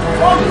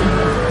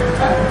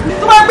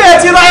tó bá gbé ẹ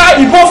ti ra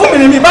ìbọn fún mi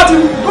ni mi bá ti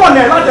gàn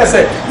ẹ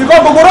látẹsẹ̀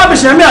because gbogbo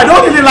rubbish yẹn mi I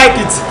don't really like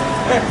it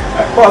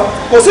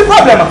kò sí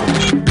problem.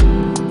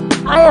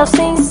 I have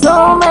seen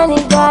so many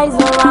guys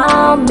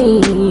around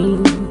me.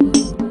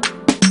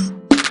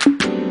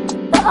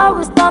 They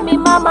always tell me,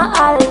 Mama,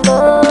 I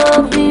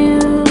love you.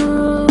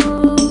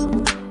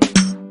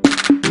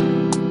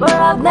 But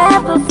I've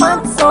never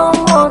found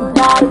someone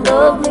that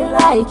loves me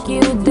like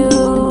you do.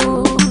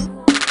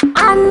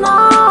 I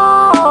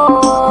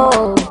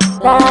know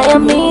that I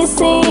am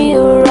missing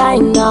you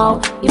right now.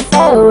 You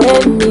fell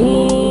with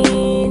me.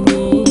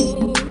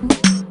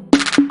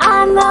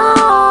 I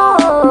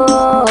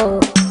know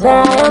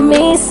that I am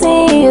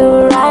missing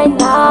you right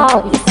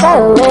now. You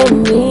fell with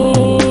me.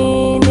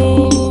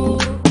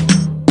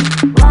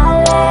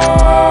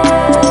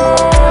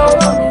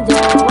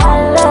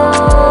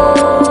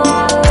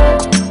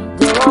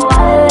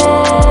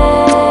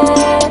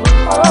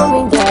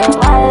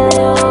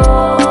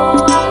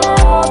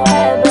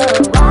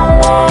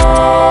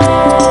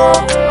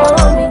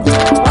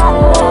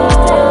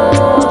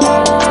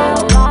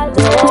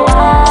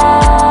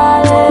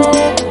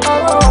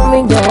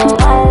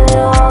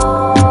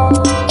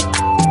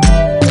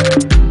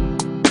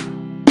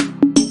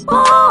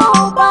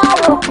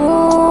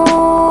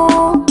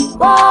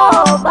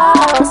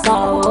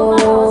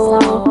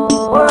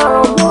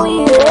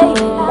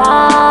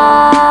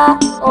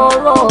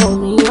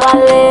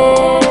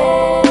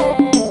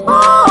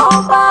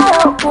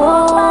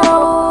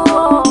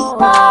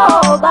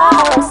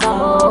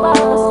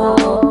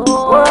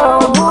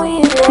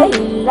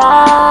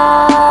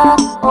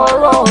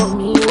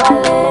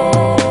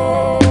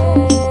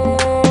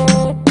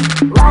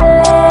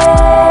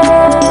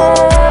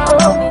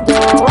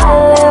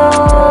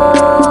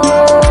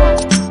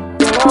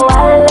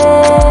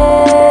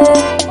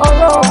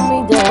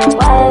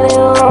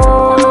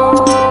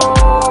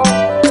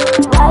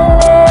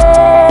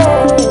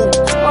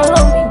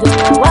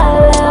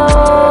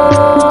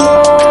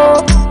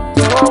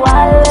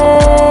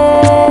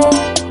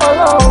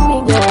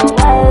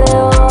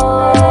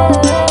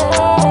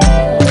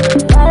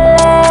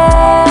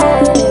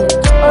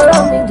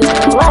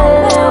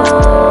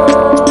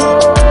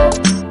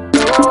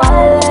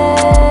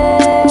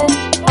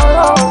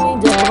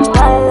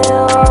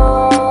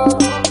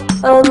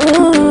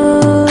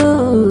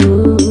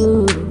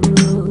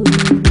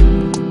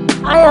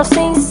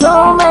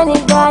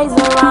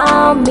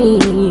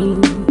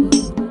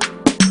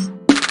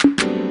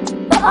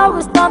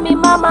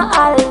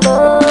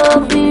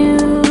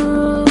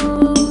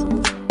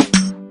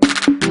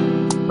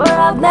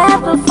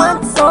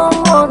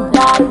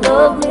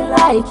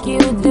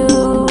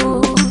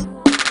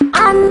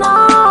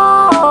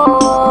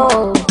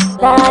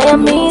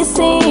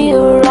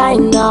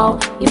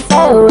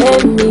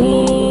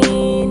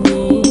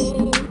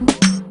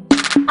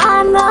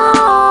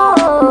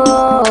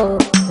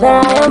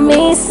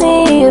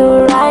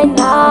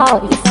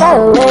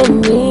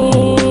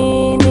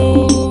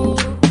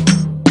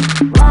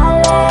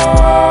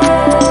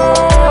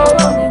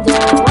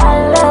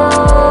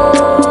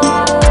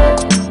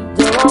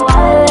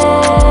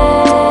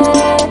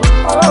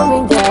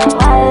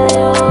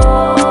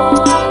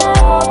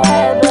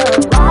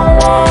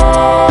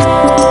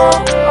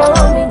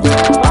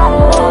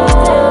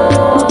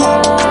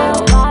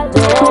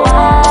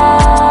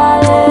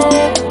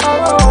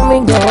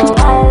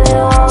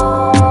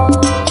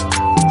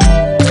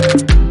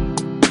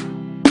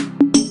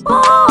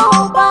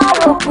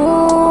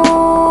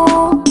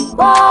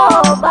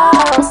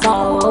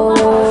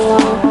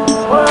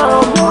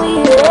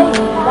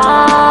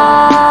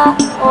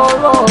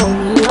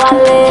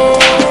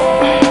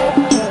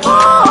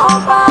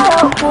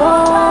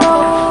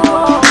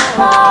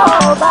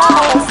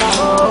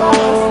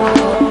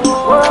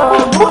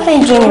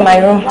 In my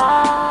room.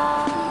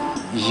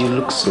 You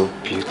look so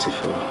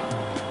beautiful.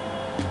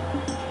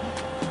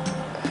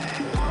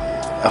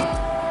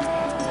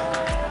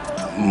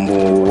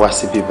 Mo wá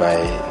síbí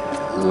báyìí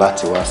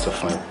láti wá sọ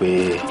fún ẹ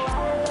pé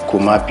kó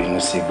má bínú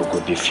sí gbogbo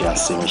bí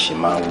fiancé mi ṣe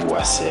máa ń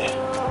hùwà sí ẹ.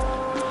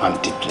 I'm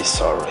deeply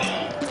sorry.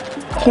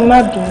 Kí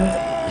má bínú.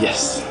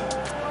 Yes.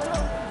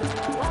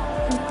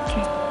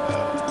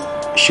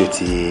 Ṣé o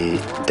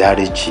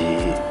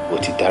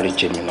ti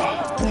dáríjì mi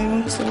náà?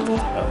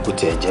 Bó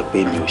tiẹ̀ jẹ́ pé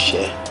mi ò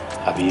ṣe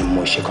àbí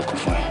mo ṣe kankan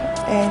fún ẹ.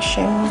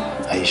 Ṣe mí.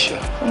 Are you sure?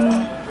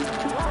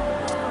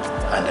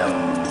 And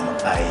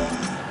I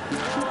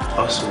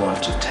also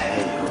want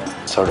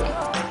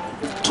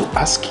to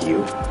ask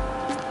you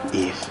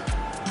if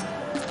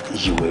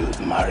you will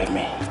marry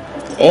me.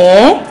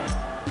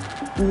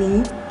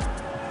 Me?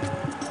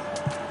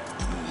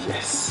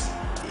 Yes.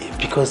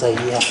 Because I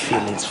have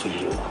feelings for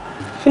you.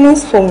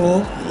 Feelings for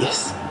me?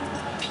 Yes.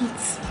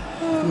 Pete.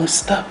 No,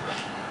 stop.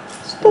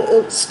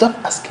 Stop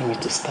asking me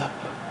to stop.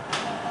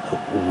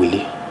 Will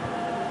you?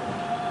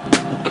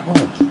 Come on.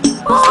 You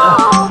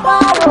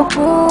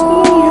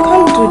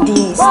can't do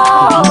this. Do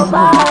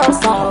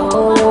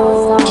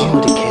you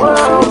know the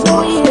kind of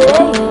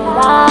feelings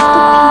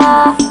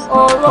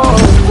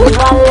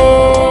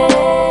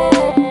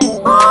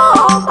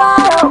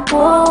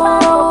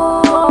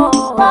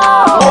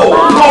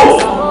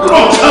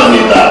Don't tell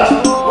me that.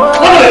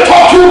 When they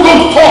talk, you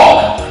don't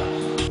talk.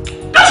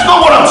 That's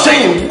not what I'm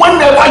saying.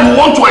 Whenever you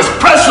want to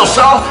express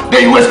yourself,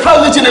 then you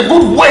express it in a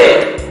good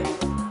way.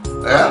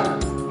 Yeah?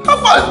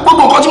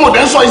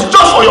 It's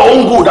just for your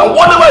own good, and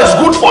whatever is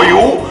good for you,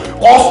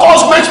 of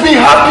course, makes me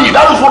happy.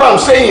 That is what I'm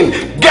saying.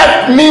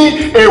 Get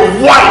me a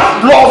wife.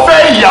 Lọ fẹ́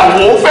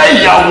ìyàwó, fẹ́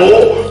ìyàwó.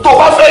 Tó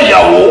bá fẹ́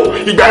ìyàwó,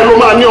 ìgbà yẹn ló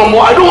máa ní ọmọ.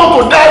 I don't want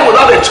to die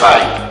without a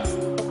child.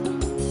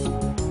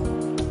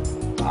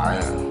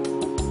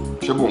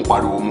 Ṣé bò ń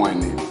pariwo mọ́ ẹ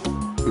ni?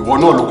 Ìwọ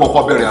náà ló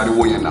kọ́kọ́ bẹ̀rẹ̀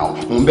ariwo yẹn náà.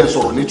 Mo ń bẹ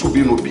sọ̀rọ̀ ní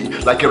tùbínùbí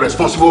like a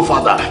responsible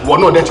father. Ìwọ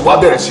náà dẹ̀ ti wá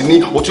bẹ̀rẹ̀ sí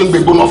ní o ti ń gbé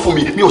gbóná fún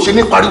mi. Mi ò ṣe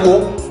ní pariwo.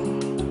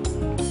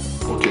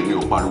 Okay, mi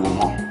ò pariwo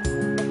mọ́.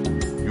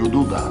 You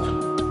do that.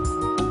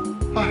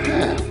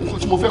 Nǹkan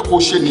tí mo fẹ́ kó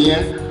ṣe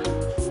nìyẹn.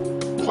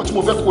 Nǹkan tí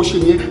mo fẹ́ kó ṣe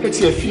nìyẹn. Ẹ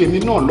ti ẹ̀ fi èmi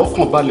náà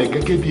lọ́kàn balẹ̀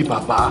gẹ́gẹ́ bí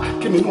bàbá.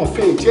 Kémi náà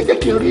fẹ̀yìntì. Ẹ jẹ́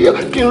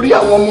kí n rí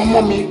àwọn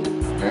ọmọ mi.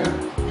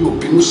 Mi ò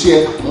bínú sí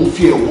ẹ. Mo ń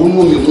fi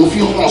ẹ̀wọ̀nú mi, mo ń fi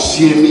hàn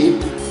sí ẹ ní.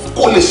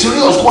 Kò lè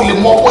serious, kò lè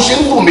mọ bó ṣe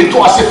ń dùn mí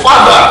tó as a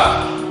father.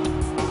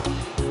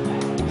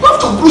 You have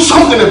to do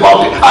something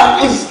about it, and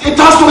it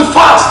has to be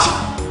fast.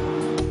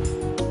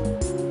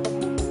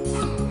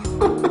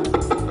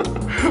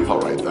 All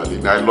right,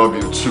 darling, I love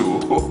you too.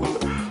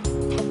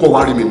 Kó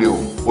wá rí mi ní o,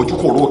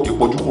 ojúkòrò òkè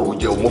ojúkòrò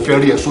jẹ́ o, mo fẹ́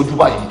rí ẹ sójú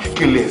báyìí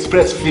kí n lè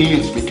express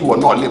feelings mi kí wọ́n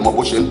náà lè mọ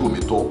bó ṣe ń dùn mí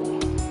tó.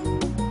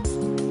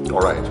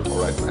 All right,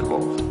 my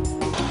love.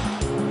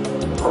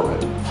 All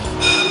right,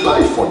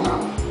 bye for now.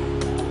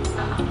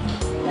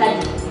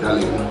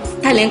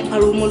 Tálẹ̀ ń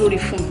pariwo mọ́ lórí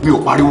fún. Mi ò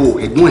pariwo,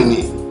 ẹ̀gbọ́n ẹ̀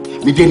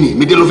ni.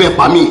 Mídé ló fẹ́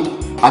pa mí.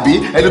 Àbí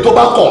ẹni tó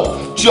bá kọ̀,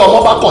 tí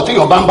ọmọ bá kọ̀,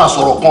 téèyàn bá ń bá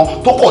sọ̀rọ̀ kan,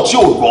 tó kọ̀ tí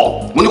ò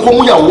gbọ́. Mo ní kó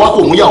múyàwó wá,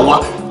 kò múyàwó wá.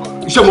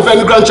 Iṣẹ́ mo fẹ́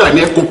ní grandchild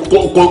yẹn,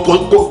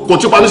 kò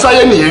ti pa mí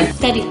sáyé nìyẹn.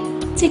 Daddy,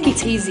 take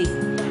it easy.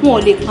 Wọn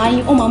ò lè pa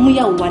yín, ó máa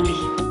múyàwó wálé.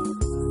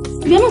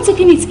 You are not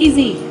taking it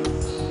easy.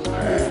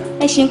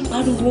 Ẹ ṣe ń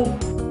pariwo.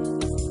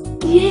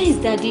 Yes,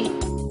 Daddy.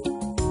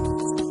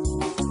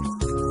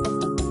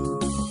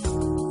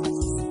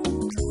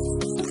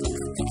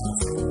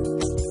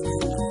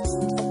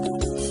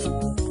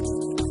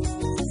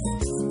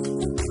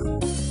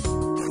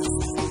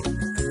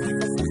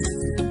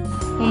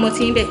 Ọmọ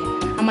tí ń bẹ̀,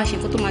 a máa ṣe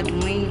nǹkan tó máa dùn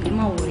mọ́ inú, ẹ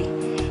má worry.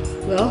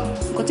 Well,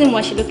 nǹkan tí mo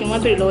wá ṣe lókè, wọ́n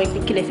á béèrè lọ́wọ́ ẹ pé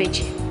kí lẹ fẹ́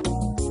jẹ.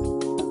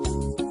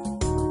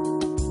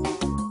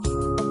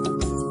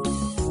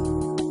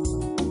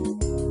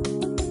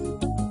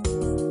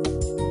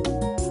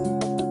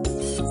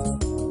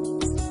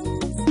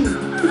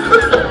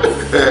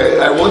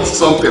 I want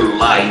something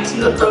light.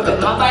 No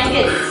problem, I'll buy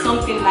you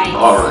something light.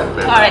 All right,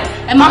 baby. All right,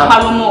 ẹ má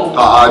pariwo mọ́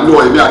o. No,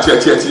 èmi àti ẹ̀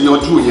ti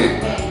yanjú yẹn.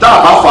 Tá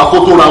a bá fa kó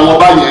tó ra wọn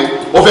bá yẹn,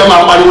 ó fẹ́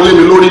máa pariwo lé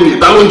mi lórí ni,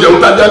 ìta ló ń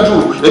jẹun tájá jù.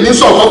 Èmi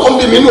sọ nǹkan tó ń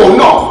bí mi ní òun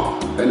náà.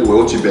 Anyway,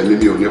 ó ti bẹ̀ mí,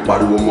 mi ò ní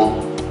pariwo mọ́.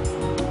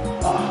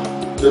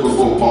 Ṣé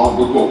gbogbo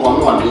nǹkan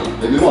náà ni?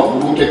 Èmi náà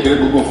burú kékeré,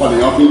 gbogbo nǹkan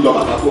lèèyàn fi ń jọ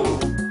bàtà tó.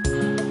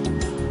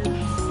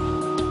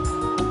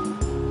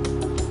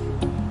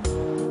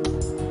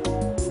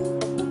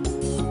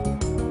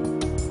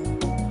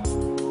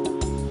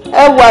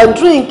 Ẹwà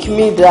drink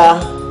mi dà.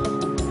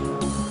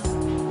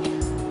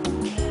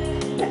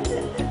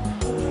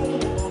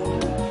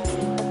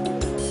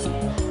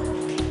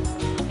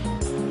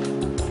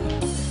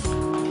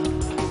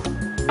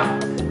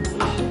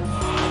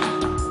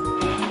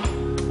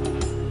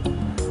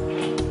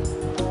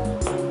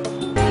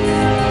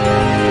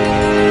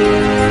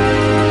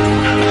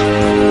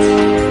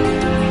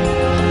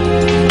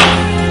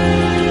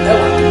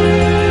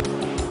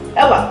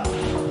 Ẹwà,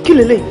 kí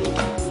lè lè?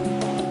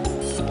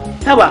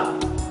 Ẹwà.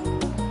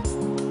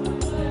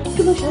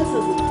 Kí ló ṣe é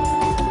sèse?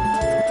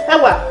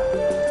 Ẹwà.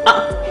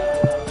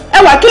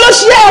 Ẹwà, kí ló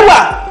ṣe é Ẹwà?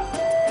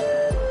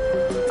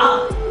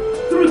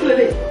 Dúró kí lè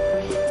lè?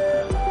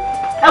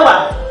 Ẹwà.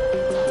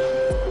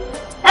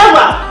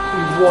 Ẹwà.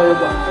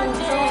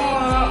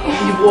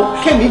 Ìwọ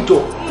Kẹ́mi jọ.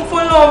 Mo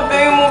fún náà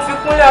obìnrin, mo fi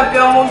kúnlẹ̀ àbí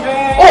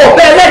ọmọbìnrin. Ó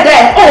bẹ ẹlẹ́dàá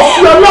ẹ̀, ó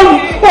fi Ọlọ́run,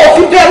 ó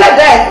fi bẹ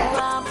ẹlẹ́dàá ẹ̀.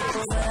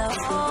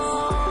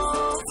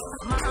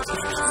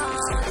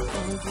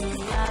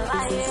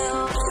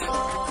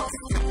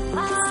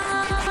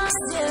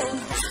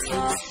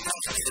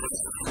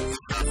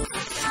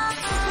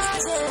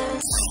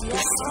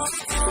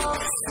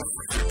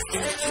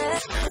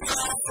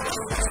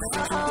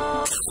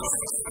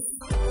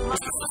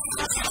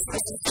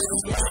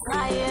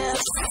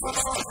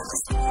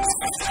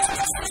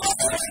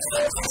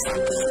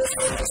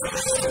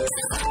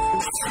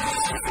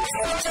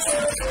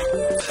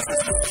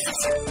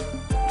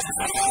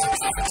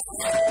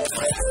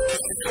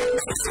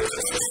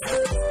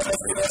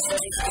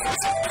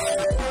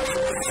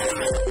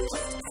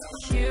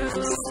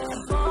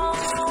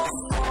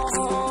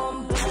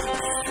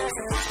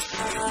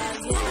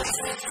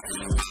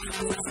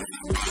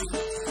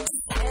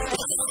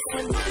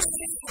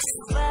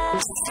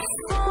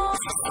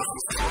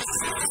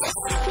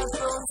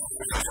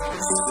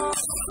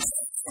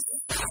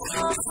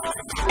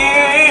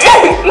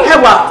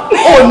 Ẹwà,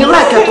 ó ní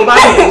láìkẹ́ tó bá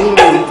rìn nínú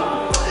rẹ̀.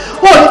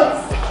 Ó ní.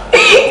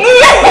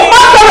 Má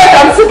sọ̀rọ̀ ẹ̀dá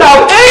mi síta o.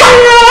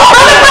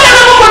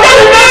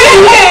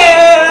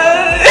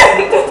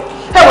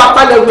 Ẹwà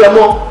palẹ̀ ìwé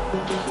mọ́.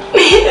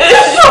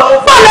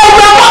 Palẹ̀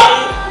ìwé mọ́.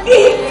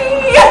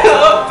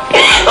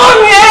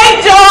 Omi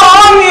ẹjọ́.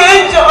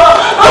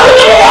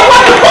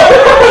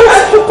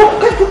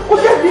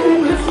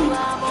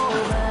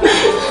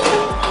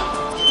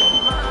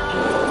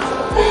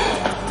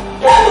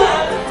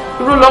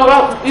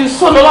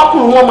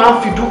 Ìsọlọ́lọ́kùnrin wọn máa ń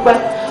fi dúpẹ́.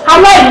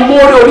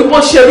 Aláìmoore orí bó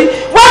ṣe rí.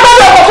 Wọ́n bá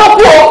lọ ọkọ̀ tó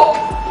kú o.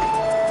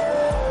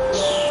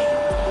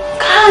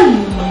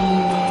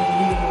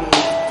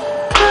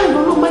 Káì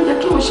ló máa ń jẹ́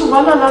kí o ṣe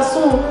wàhálà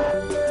lásán.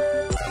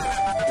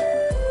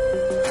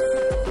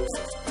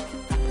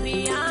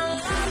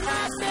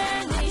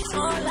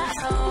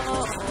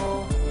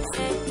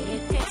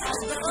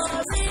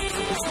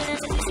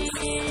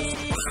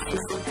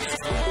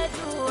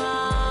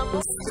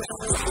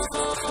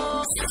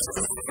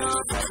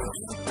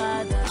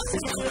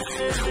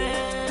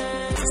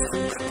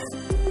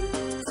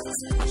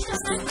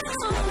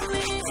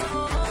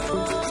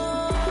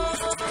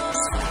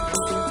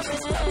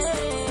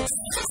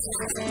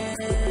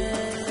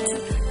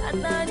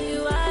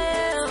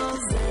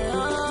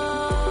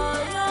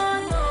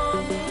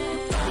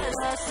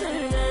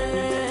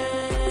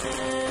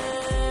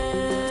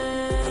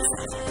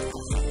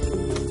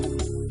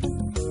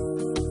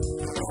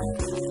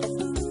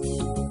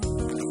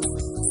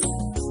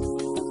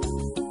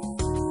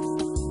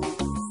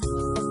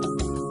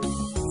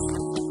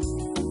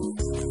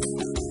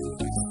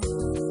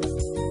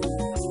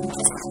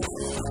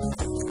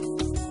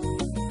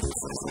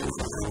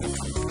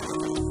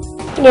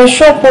 Your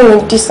shop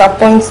will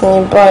disappoint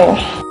me, boy.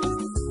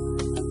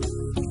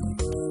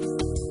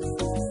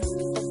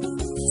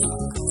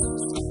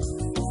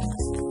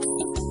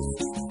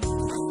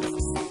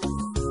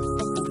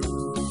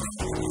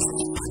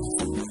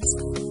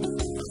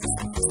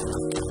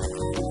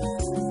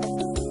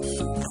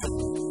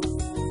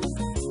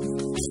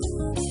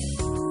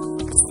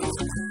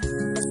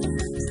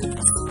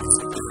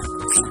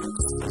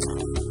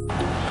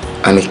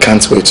 And I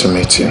can't wait to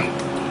meet you.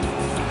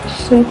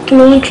 So,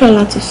 can you try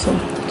láti sọ?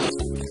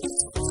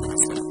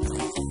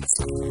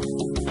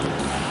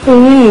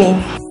 Really?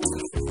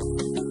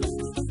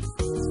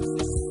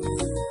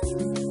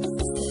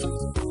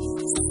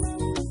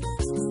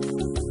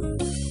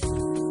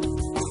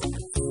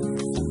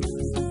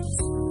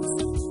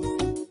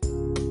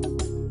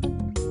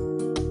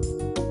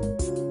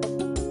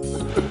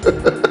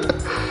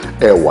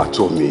 Ẹwà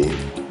tó mi.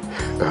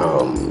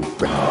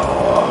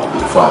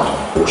 In fact,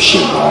 ó ṣe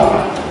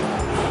náà.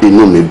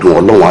 Inú mi dùn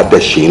Ọlọ́run á dẹ̀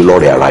ṣe ń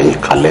lọ́rẹ̀ ara yín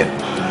kalẹ̀.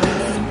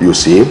 You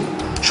see,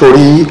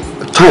 sórí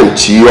time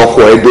tí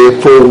ọkọ ẹ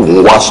dé tó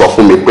ń wá sọ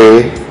fún mi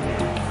pé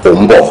ó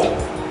ń bọ̀.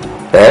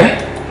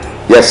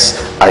 Yes,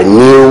 I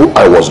knew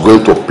I was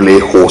going to play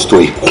host to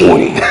a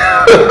queen.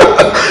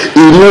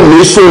 Inú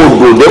mi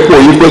sòòdò dépò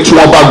yí pé tí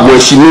wọ́n bá gbọ́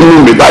ẹṣin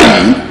nínú mi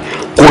báyìí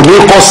kò ní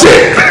kọsẹ̀.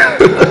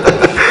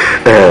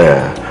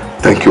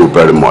 Thank you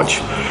very much.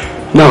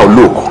 Now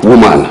look,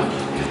 woman,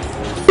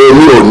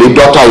 èmi ò ní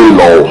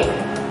daughter-in-law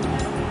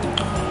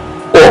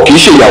o kì í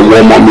ṣe ìyàwó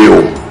ọmọ mi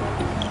o.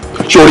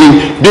 Sórí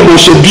bí mo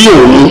ṣe bí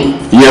òun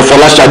ìyẹn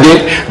Fọláṣadé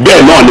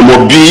bẹ́ẹ̀ náà ni mo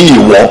bí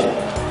ìwọ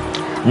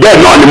bẹ́ẹ̀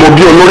náà ni mo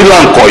bí olórí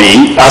láǹkọ̀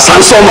yìí as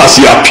handsome as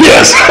he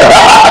appears.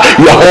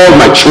 You are all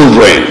my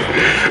children.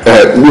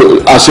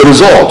 As a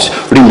result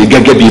rí mi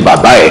gẹ́gẹ́ bí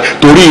bàbá ẹ̀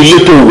torí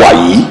ilé tó wà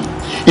yìí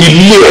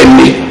ilé ẹ̀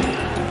ni.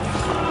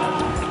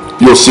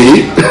 You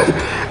see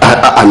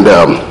and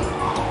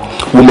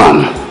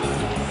woman,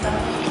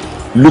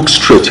 look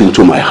straight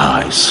into my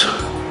eyes.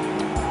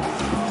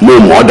 Mo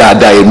mọ̀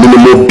dáadáa èmi ni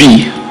mo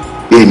bí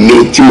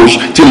èmi tí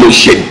mo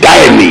ṣẹ̀dá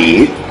ẹ̀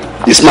nìyí.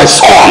 It's my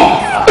son.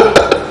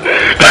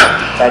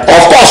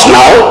 Of course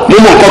now mo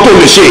mọ̀ nǹkan tó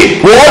lè ṣe.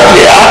 Wọ́n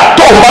yẹ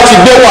tó ń bá ti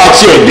gbé wá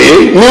àti ẹ̀dẹ́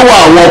níwọ̀n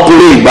àwọn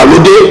ọkùnrin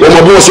ìgbàlódé ọmọ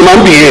bí wọ́n ṣe máa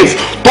ń behave.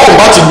 Tó ń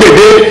bá ti gbé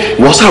dé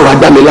wọ́n sàrọ̀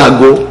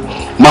agbámiláago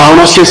máa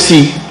ránṣẹ́ sí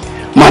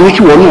i máa ní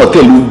kí wọ́n náà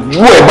tẹ̀lé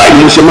ojú ẹ̀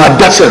báyìí ló ṣe máa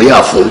dá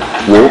sẹ̀ríà fún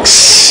wọ́n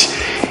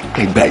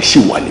ẹgbà ẹ̀ sì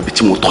wà níbi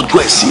tí mo tọ́jú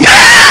ẹ̀ sí.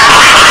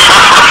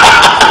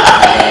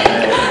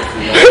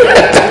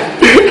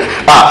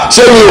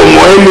 Ṣé mi ò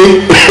mọ̀ ẹ́ ni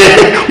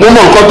mo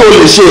mọ nǹkan tó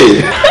lè ṣe.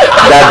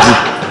 Dádì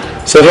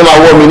ṣe fẹ́ máa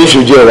wọ́ mi ní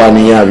ìṣojú ẹ̀wà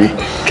nìyẹn àbí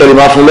kẹ́lẹ́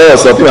máa fún lọ́rọ̀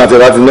sọ tí màá tẹ̀lé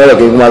láti lọ́rọ̀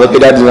kí n máa lọ pé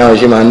dádì náà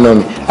ṣe máa ń nà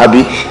mí àbí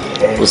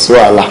kò sí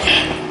wàhálà.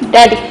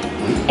 Dádì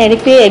ẹ rí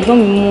i pé ẹ̀gbọ́n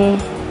mi mú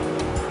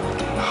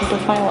ọdún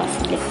fáwọn wá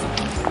sílẹ̀.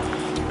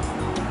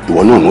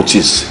 Ìwọ náà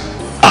notice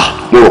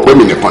mo rò pé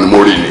mi nìkan ni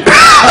mo rí ni.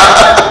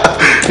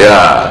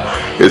 Yeah,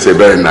 it's a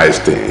very nice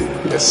thing.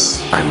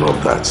 Yes, I love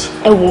that.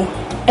 Ẹ wo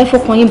ẹ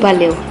fọkàn yín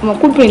balẹ̀ o ọmọ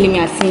kóbìnrin lèmi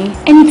àti yín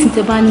anything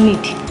tẹ bá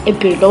need ẹ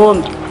béèrè lọ́wọ́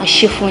mi a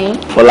ṣe fún yín.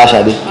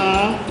 Fọláṣadé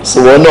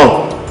sọwọ́ náà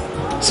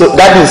so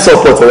daddy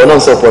support ẹ̀wọ́ náà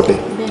support ẹ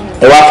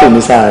wá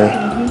fèmí sáàárín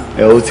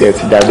ẹ ó tiẹ̀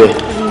ti dàbẹ̀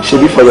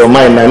ṣebí for your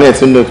mind náà ẹ̀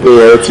tún lò pé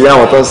ẹ ti rí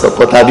àwọn tó ń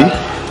support àbí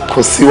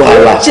kò sí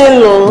wàhálà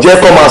jẹ́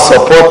kó máa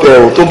support ẹ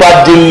o tó bá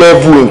dé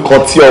level nǹkan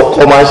tí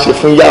ọkọ máa ń ṣe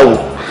fún ìyàwó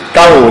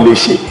táwọn ò lè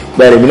ṣe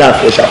bẹ̀rẹ̀ mi náà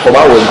fẹ́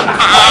ṣàkóbáwò ni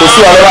kò sí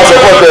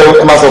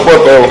wàhálà máa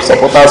support ẹ o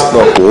supporters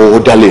club. ó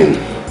dálé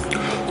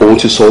òun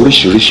ti sọ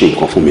oríṣiríṣi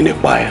nǹkan fún mi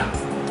nípa ẹ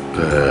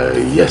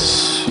yes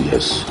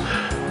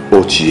ó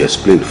ti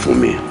explain fún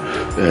mi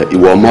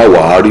ìwọ máa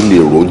wà á rí lè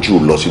rojú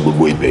lọ sí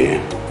gbogbo ibẹ̀ yẹn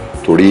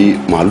torí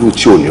màálù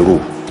tí ò ní rò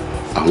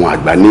àwọn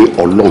àgbà ní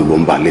ọlọ́run ló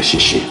ń ba lé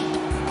ṣinṣin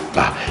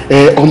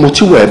ọmọ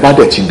tí wọ́n ẹ bá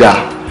dẹ̀ ti dá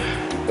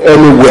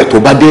ẹni wẹ̀ tó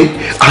bá dé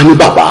á ní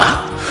bàbá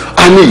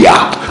á ní ìyá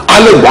á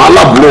lè gbọ́n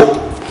aláàbúrò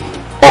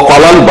ọkọ̀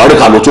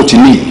alálùbáríkà ló tó ti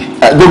ní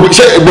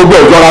gbogbo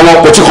ìjọra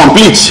wọn kò ti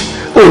complete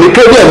ò ní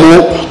kéde ẹ̀ mú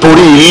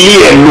torí ilé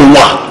ẹ̀ ló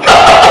wà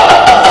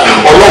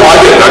ọlọ́run á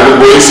dẹ̀ dá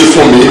gbogbo yín sí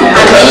fún mi.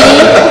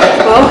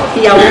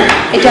 ìyàwó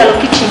ẹ jẹ́ lọ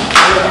kitchen.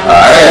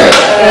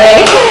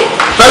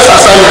 first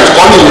assignment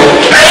kọ́ nìyẹn.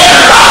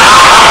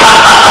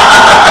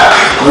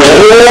 wò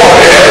ó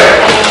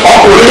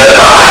ọkùnrin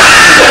mẹ́ta.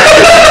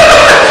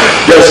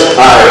 yes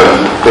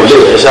kò lè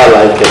ẹ ṣáà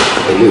láìpẹ́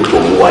pẹ̀lú ètò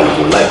òun wà ní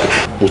mo láìpẹ́.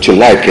 mo ti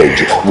láìpẹ́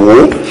jù wò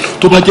ó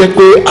tó bá jẹ́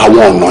pé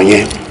àwọn ọ̀nà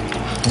yẹn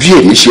bí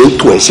èmi ṣe ń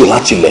tò ẹ́ sí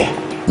láti lẹ̀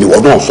ìwọ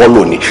náà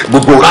fọ́lọ̀ ni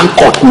gbogbo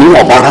rankot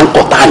níwọ̀nba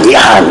rankot tá a ní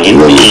àárín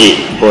ní.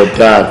 But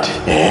Dad,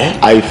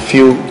 I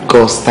feel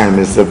God's time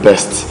is the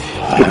best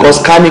because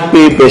ká ní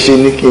pé bẹ́ẹ̀ ṣe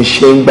ní kí n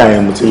ṣe ń gbà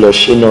yẹn mo ti lọ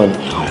ṣe náà ni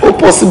ó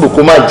possible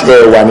kó má jẹ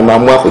ẹwà ni màá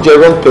mú wa kó jẹ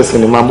wrong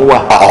person ni màá mú wa.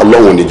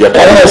 Ọlọ́run ní jẹ́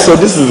ká. So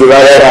this is the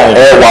right time.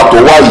 ẹwà tó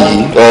wá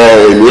yìí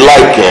èmi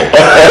láìkẹ́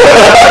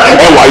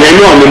ẹwà yẹn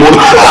náà ni mo.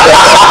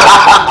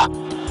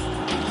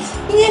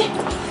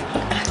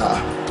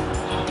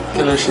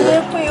 kí ló ṣe.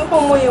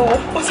 ọmọ yẹn wò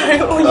ó sáré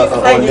ó yí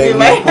sísá yìí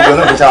báyìí. gbogbo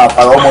náà kò ṣe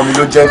àpàrọ̀ ọmọ mi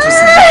ló jẹ́ tù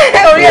sí i.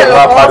 ọmọ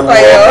apariwo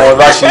ọmọ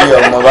bá ṣe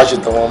ọmọ bá ṣe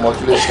tọmọ ọmọ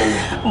kí ló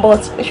ṣẹlẹ̀.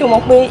 but ṣé o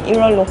mọ̀ pé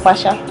irọ́ ló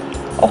paṣá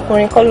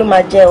ọkùnrin kọ́ ló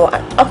máa jẹ́ o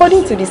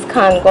according to the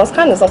scan gan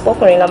scan sọ pé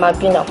ọkùnrin la máa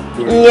bí náà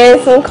ìyẹn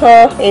tún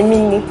kan èmi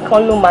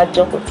nìkan ló máa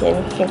jọ kò tiẹ̀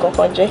ní fi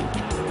kankan jẹ́.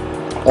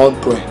 wọ́n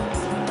tó ẹ̀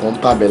wọ́n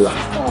tàbẹ̀là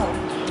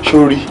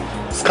sórí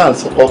scan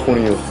sọ pé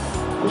ọkùnrin o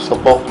kò sọ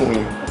pé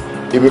ọkùnrin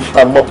èmi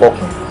fúnra mọ́ pé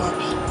ọkùnrin ló máa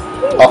bí.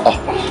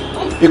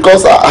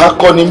 because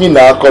akọni mi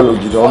náà akọlù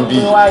gidan bí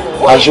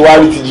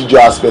aṣíwárí ti jíjọ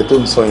aspect tó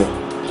ń sọ yẹn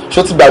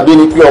ṣó ti gbàgbé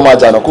ni pé ọmọ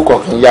àjànàkú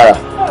kọ̀ọ̀kan yára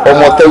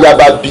ọmọ tẹ́yà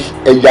bá bí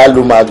ẹ̀yà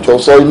ló máa jọ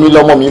sọ èmi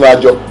lọ́mọ mi máa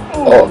jọ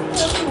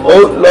ó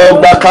lọ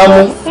gba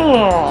kámú.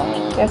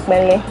 ẹ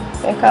pẹ̀lẹ́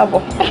ẹ káàbọ̀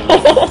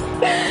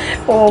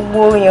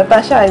gbogbo èèyàn tá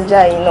a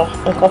ṣàjà yìí náà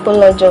nǹkan tó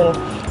lọ́jọ́ ni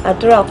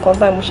àdúrà kan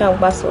báyìí mo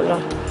ṣàǹgbà sọ̀rọ̀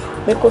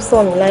pé kó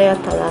sọ mí láyà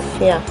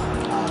tàlàáfíà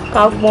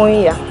ká gbọ́n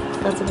ìyá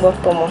láti gbọ́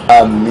tọmọ.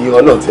 àmì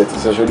ọlọ́run tiẹ̀ ti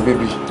sọ sórí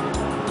bébì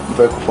mo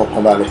fẹ́ kó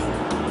fọkàn balẹ̀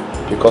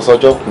because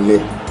ọjọ́ kúnlẹ̀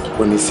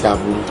kò ní sí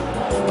aburú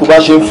tó bá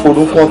ṣe ń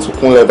forún kàn tún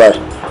kúnlẹ̀ báyìí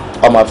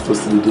wọ́n máa fi tó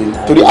sí dédé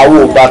torí àwọn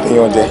ò bá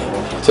tèèyàn jẹ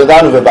ṣe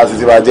dáhùn fẹ́ bá ti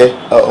ti bá jẹ́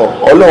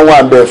ọlọ́run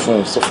wà ń bẹ̀ fún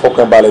un so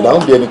fọkàn balẹ̀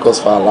dáhùn bí ẹni kọ́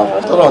sọ àlá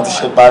tọ́lọ́run ti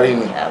ṣe parí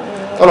ni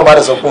tọ́lọ́run bá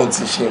dẹ̀ sọ pé òun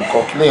ti ṣe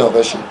nǹkan kí lèèyàn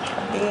fẹ́ ṣe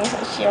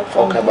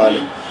fọkàn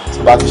balẹ̀ tó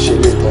bá ti ṣe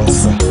ilé ìtàn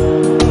sìn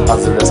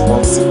as a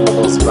responsible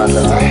husband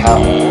that I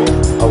have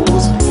I will go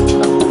to the kitchen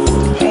and cook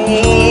food.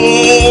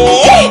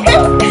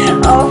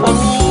 Oh, for me.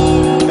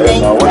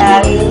 Thank you,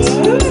 darling.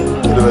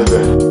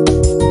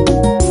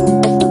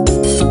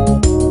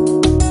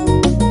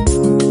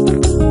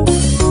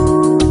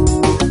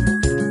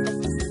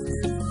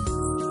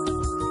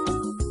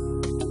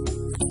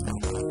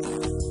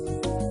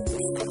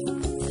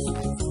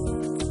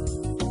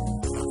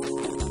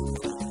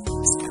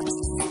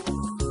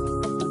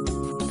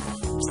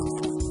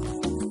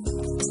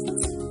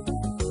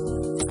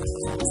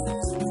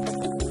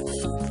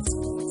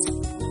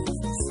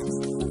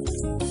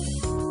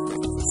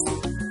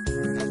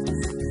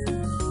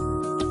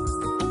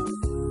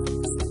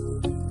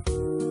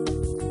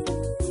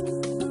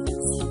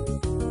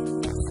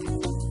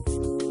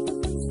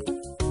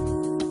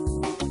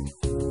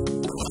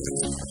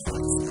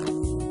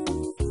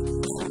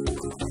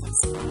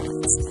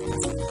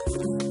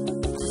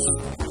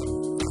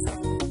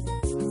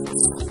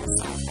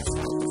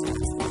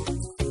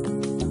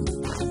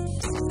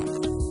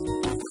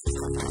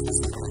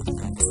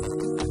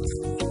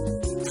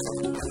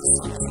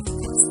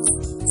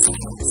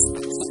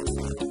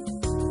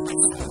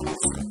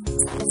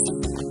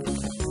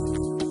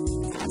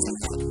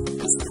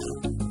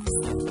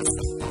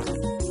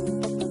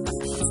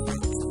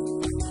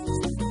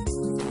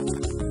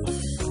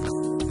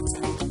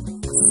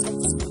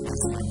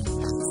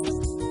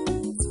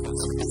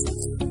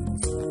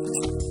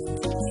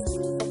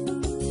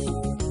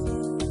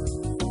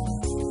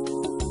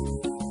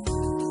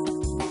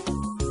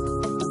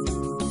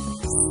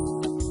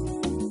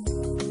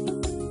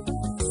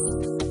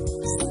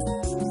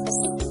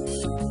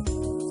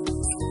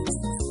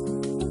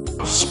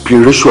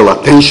 Spiritual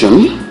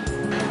attention?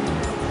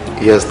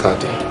 Yes,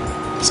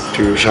 Daddy.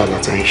 Spiritual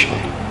attention.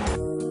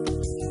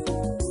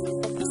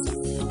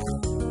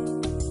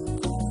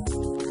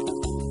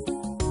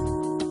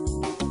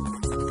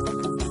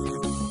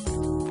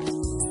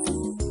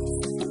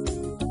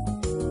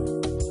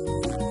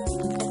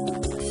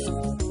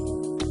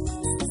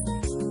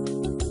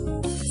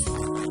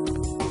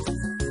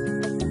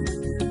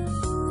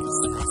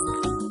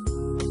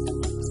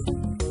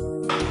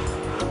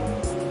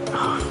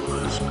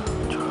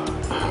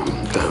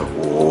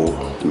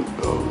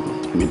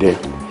 dé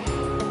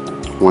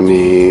wọ́n ní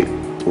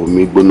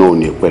omi gbóná ò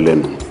ní pẹ́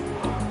lẹ́nu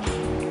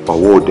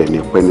ọwọ́ òdẹ ní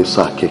pẹ́ ní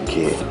sáà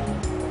kékeré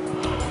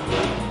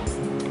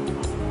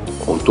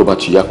ohun tó bá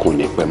ti yá kò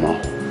ní pẹ́ mọ́.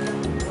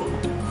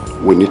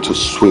 We need to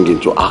swing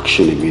into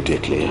action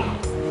immediately.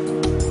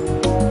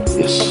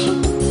 Yes.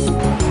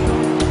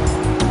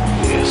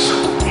 Yes.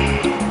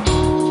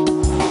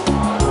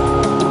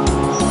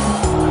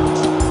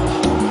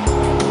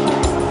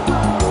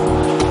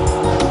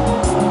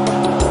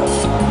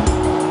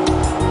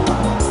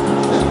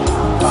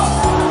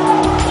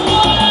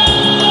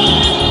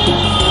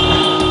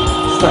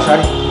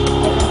 Sashari.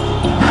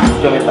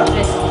 Jometa.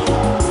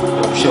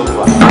 Ṣé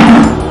Olúwa.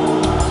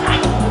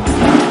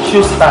 Ṣé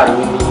o star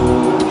ni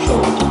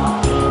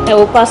ẹ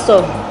wo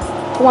pásítọ̀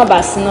kó má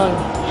bàa sí náà ni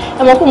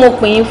ẹ mọ̀ pé mo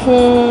pè yín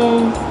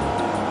fún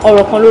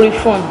ọ̀rọ̀ kan lórí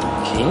fóònù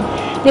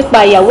nípa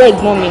ìyàwó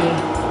ẹ̀gbọ́n mi ni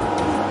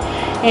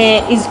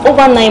it's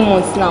over 9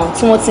 months now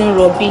tí wọ́n ti ń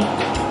rọbí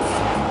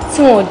tí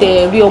wọ́n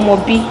dẹ̀ rí ọmọ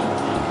bí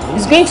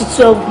it's going to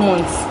 12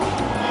 months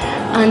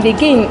and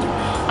again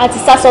a ti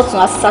sá sọ́tún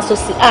a ti sá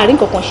sósì àárín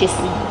kankan ṣe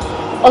sí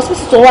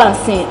hospital tó wà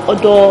nísìn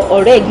ọ̀dọ̀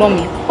ọ̀rẹ́ ẹ̀gbọ́n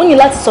mi ó ní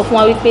láti sọ fún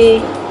wa wípé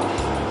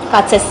ká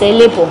tẹ̀sẹ̀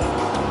lébọ̀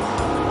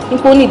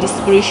nípa ó need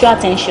spiritual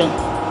attention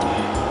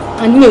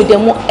and mi ò dẹ̀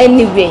mọ̀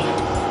anywhere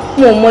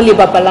mo ò mọ́lé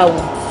babaláwo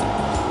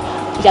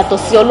yàtọ̀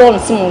sí Ọlọ́run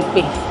tí mo ń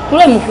pè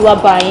kúrò mo fi wá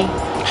bá yín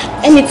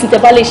anything tẹ́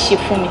bá lè ṣe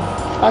fún mi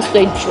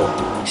pásítọ̀ ẹ jọ̀ọ́.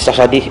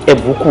 Ṣàṣàdé ẹ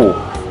bùkù o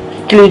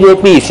kí ló dé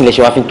pé ìsìnlẹ̀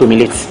ṣe wá fi ń tó mi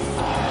létí.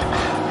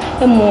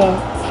 ẹ mọ̀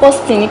first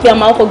thing ni pé a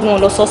máa kọ́kọ́ gbé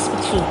wọn lọ sí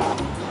hospital.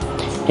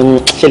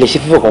 ṣe lè ṣe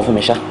fífọ̀ kan fún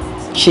mi ṣá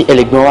ṣé ẹ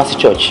lè gbé wọn wá sí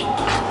church.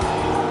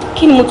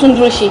 kí ni mo tún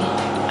dúró ṣe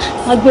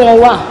máa gbé wọn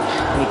wá.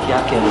 ní kí á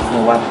kẹ́ ẹ lè fún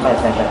wọn wá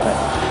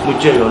báyìí mo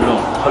jẹ́rìí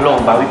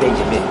Ọlọ́run bá wí bẹ́ẹ̀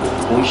jẹ́ bẹ́ẹ̀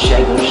òun ṣe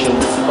àìgbọ́n ṣe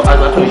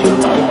àgbà tó ń ṣe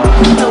lóta ó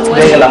máa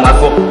lẹ́yìn la máa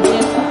gbọ́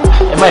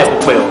ẹ má yẹ kó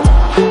pẹ́ o.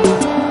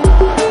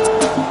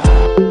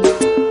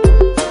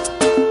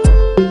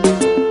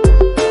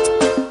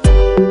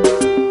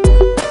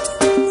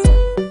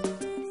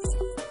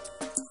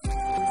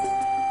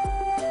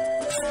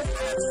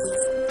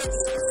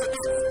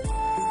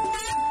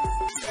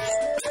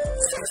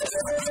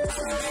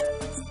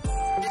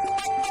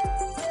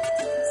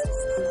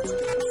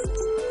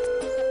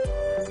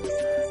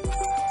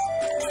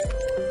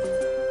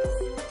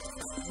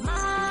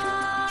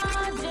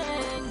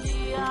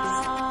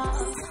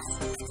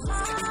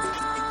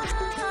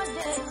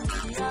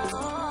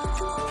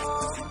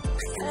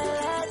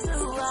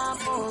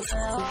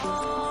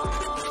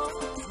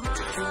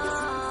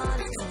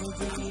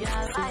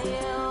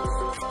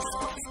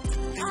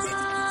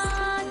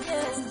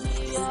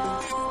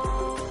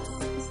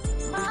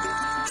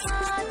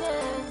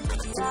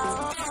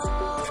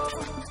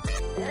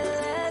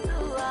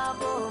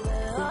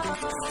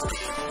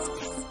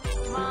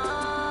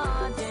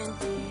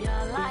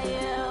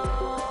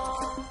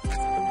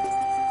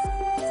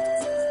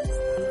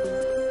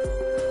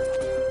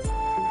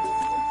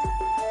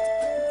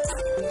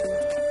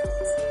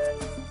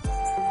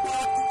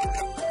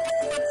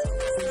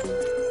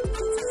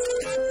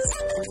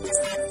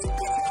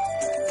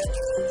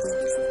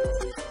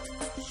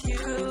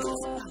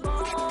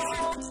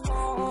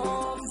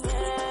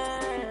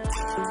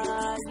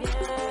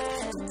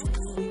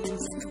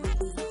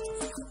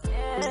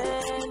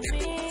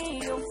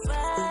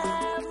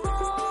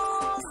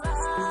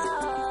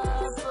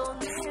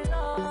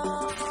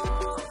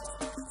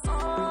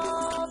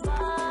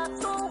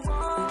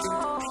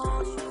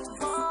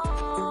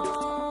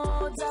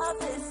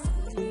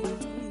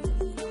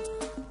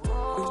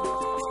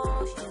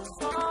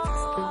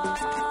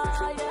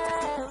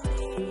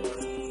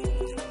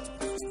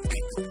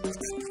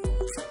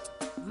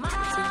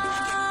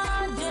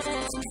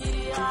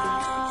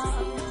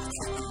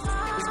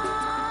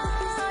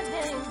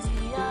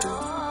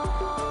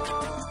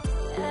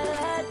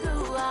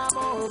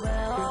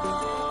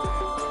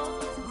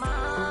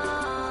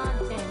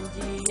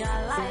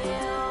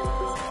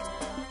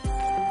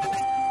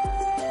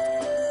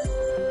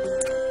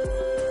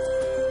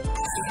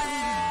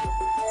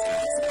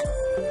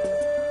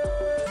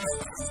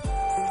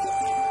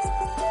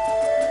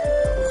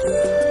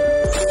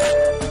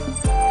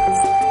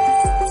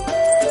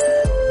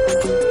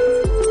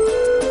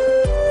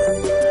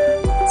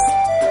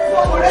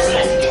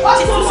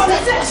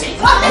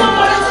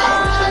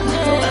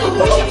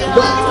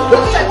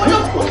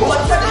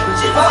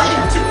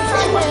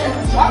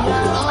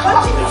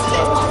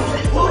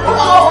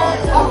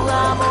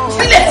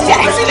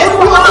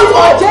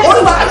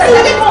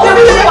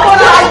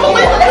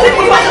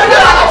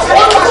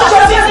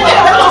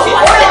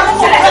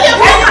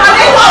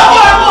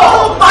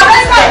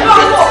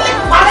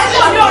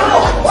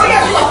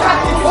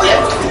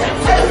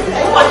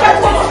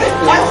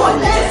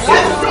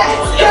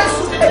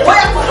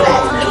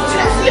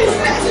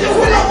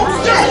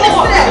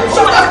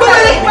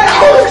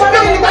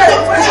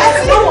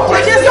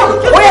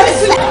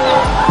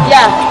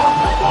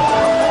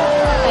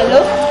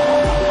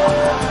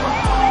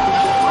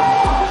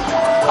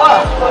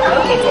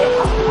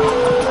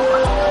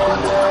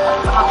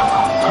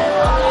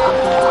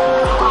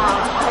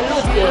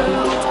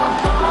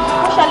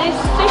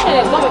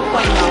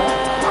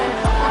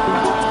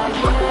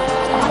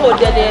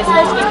 dẹ̀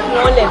expect kí fún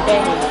wọn lẹ̀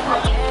bẹ́ẹ̀.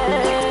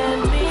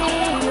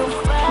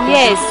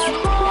 Yes,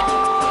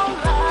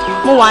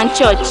 mo wà ní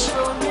church.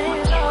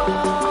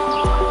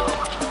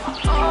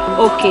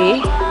 Okay.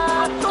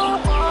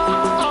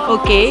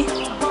 Okay.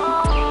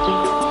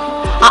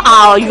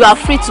 You are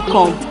free to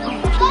come.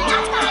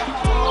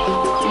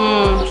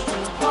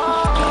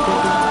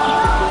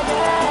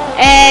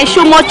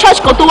 Ṣó mọ church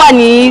kan tó wà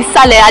ní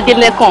Sàlẹ̀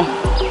Adélẹ́kàn?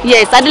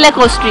 Yes,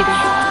 Adélẹ́kàn Street.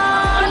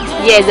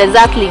 Yes,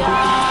 exactly.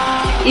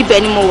 Ibẹ̀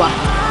ni mo wà.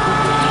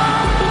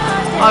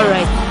 All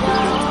right.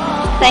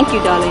 Thank you,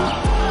 darling.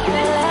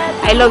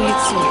 I love you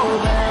too.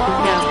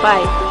 Yeah,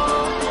 bye.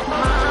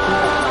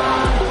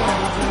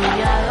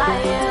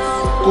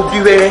 Kò bí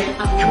wẹ́rẹ́,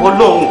 ìwọ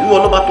lọ́run, ìwọ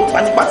lọ́ba tó pa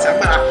nípa ti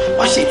agbára,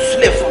 wá ṣe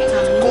ìtúsílẹ̀ fún.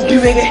 Kò bí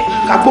wẹ́rẹ́,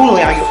 ká gbóhùn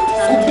ayọ̀.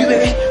 Kò bí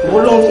wẹ́rẹ́, ìwọ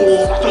lọ́run wọ.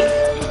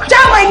 Já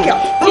Michael,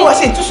 Olúwa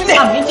ṣe ìtúsílẹ̀,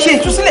 ṣe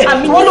ìtúsílẹ̀.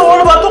 Ìwọ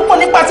lọ́ba tó pọ̀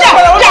nípa ti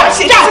agbára, Olúwa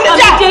ṣe ìtúsílẹ̀.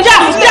 Já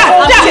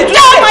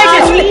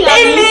Michael sílẹ̀.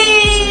 Èmi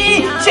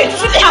ṣe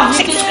ìtúsílẹ̀,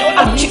 ṣe ìtúsílẹ̀.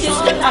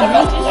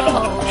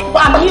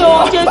 Àmì o,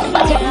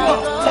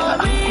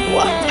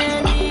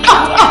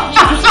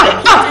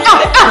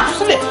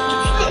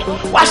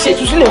 wá ṣe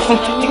ìtúsílẹ̀ fún,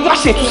 wá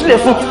ṣe ìtúsílẹ̀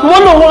fún,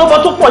 wọ́n náà wọ́n lọ́bọ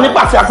tó pọ̀ nípa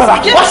àti agbára,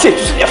 wá ṣe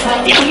ìtúsílẹ̀ fún.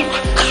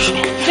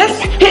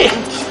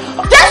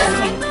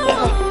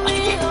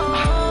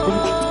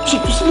 Ṣe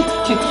ìtúsílẹ̀,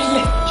 ṣe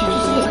ìtúsílẹ̀, ṣe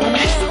ìtúsílẹ̀,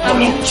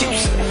 àmì ṣe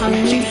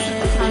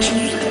ìtúsílẹ̀,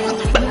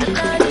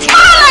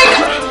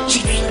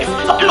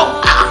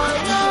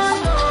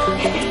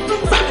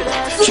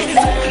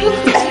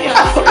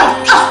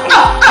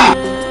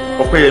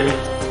 Ọpẹ́yẹmí.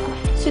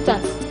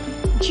 Sweetheart,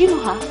 do you know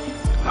her?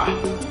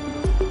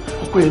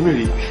 Ọpẹ́yẹmí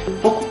rèé.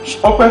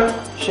 Ọpẹ́.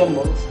 Ṣé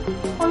mo?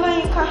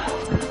 Ọláyínká.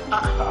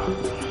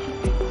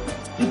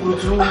 Ibo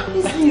tí ó wà.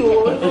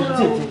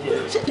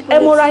 Ẹ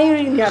mọra yín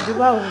rí ni àbí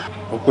báwo?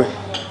 Ọpẹ́.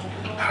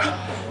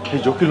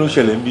 Ẹjọ́ kí ló ń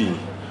ṣẹlẹ̀ níbí yìí?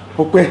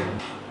 Ọpẹ́.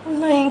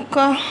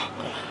 Ọláyínká.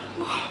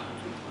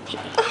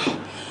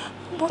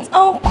 But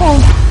how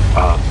come?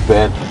 Happy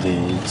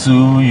birthday to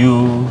you.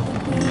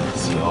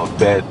 It's your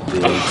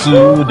birthday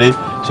today.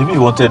 Maybe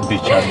you wanted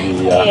beach and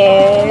we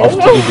are off to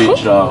the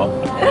beach now.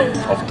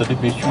 Off to the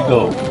beach we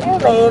go. Yeah,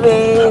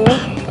 baby.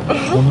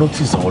 Mo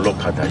notice àwọn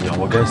ọlọ́kadà yẹn,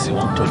 àwọn guys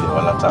wọ́n ń tọ̀lé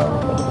wa látàárọ̀.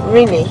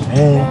 Really?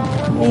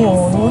 Mi ò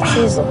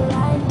notice.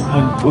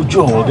 And ojú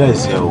àwọn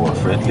guys yẹn wà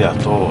friendly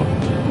at all.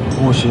 Bí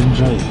wọ́n ṣe ń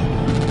drive,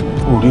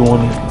 ó rí wọn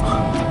ní.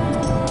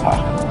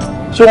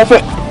 Ṣé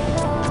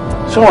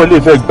wọ́n lè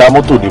fẹ́ gba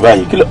mọ́tò ní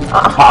báyìí? Kí ló?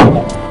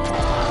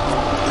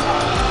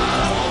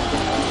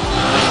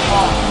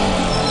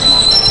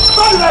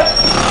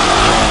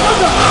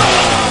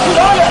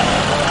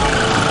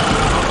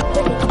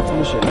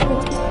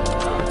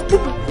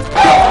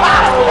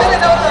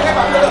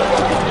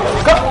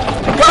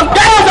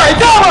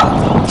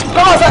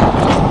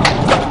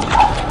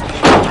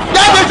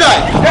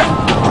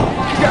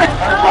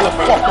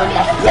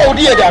 Oh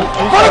dear, Dan.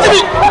 Follow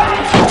me.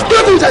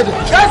 Get inside.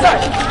 Get inside.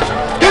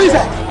 Get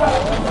inside.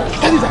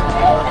 Get inside.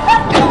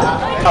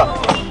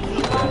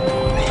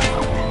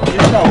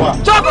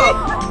 Jump!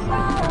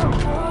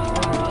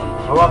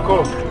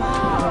 Welcome.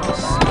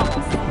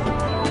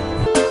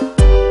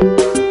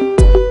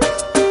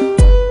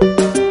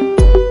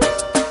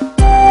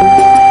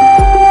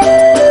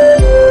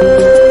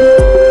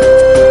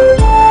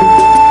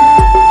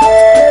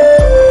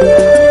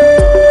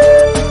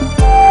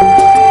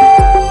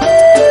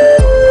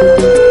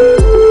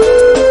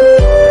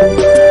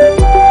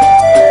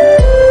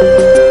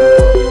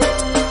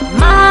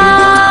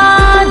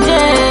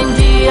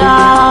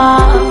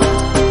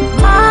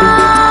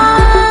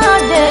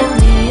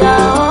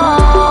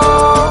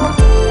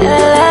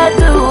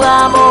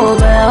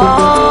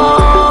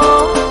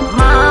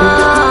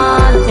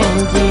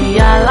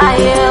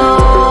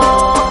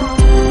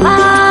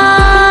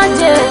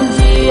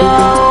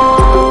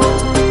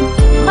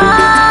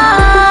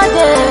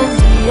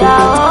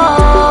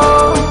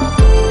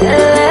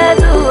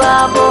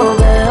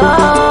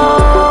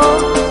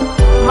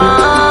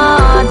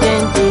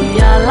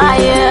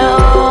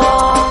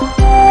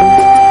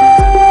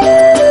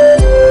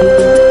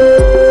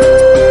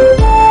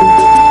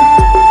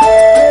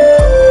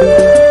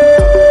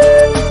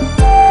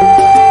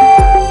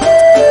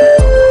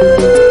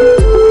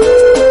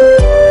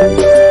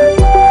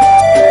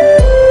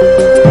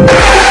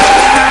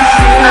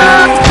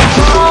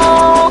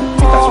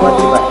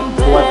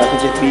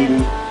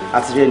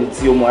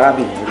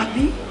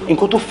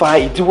 Nǹkan tó fa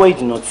ìdíwọ́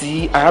ìdènà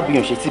tí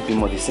arábìnrin ṣe ti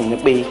bímọ dé sí ni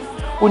pé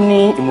ó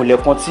ní ìmùlẹ̀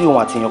kan tí òun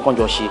àti èèyàn kan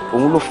jọ ṣe,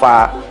 òun ló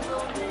fa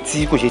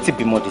tí kò ṣe ti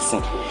bímọ dé sí.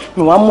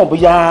 Mi wá mọ̀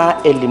bóyá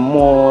ẹ lè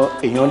mọ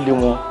èèyàn lé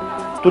wọn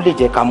tó lè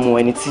jẹ́ ká mọ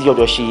ẹni tí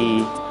ọjọ́ ṣe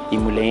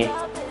ìmùlẹ̀ yẹn.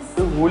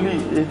 Wòlíì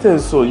ètò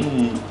ẹ̀sọ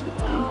yìí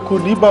kò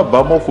ní bàbá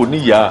mọ́ kò ní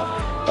ìyá.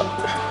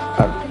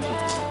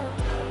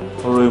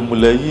 Ọ̀rọ̀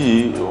ìmùlẹ̀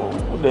yìí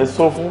ó lè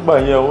sọ fún gbà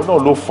yẹn, òun náà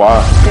ló fà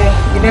á.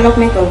 The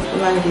development of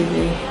human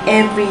behavior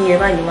every year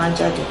báyìí wá ń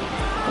jáde.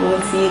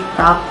 Wọ́n ti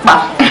kà pa.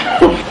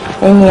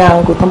 Ẹni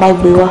àgò tán bá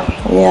gbé wá,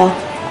 yá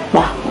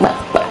pa.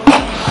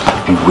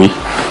 Ìwé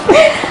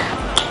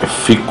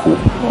Fíkò.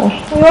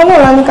 Ìwọ náà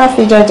la ní ká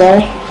fi jọjà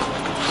rẹ̀.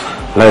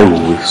 Láì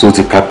wòwe, so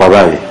ti kápá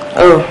báyìí.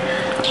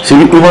 See,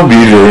 human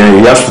behavior,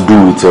 it has to do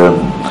with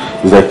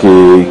it's like a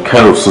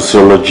kind of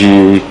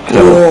sociology,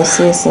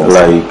 yes.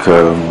 like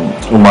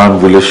human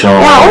relation.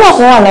 Yeah,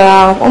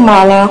 I'm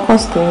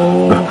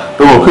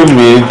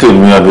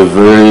a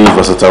very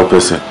versatile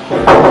person.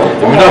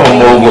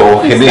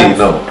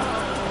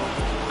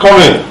 Come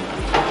in.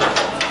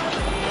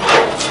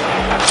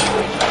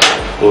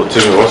 Oh,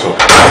 tell me what's up.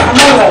 I'm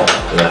alright.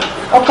 Yeah.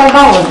 Okay,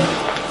 how are you?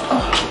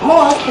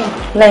 More okay.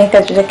 Like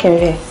that, you can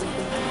be.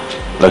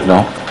 Like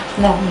now?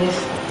 No, yes.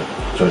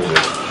 Try to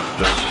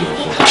just give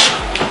us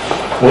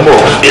one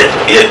more.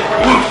 Yeah.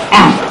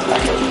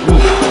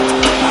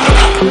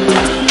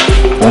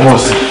 One more.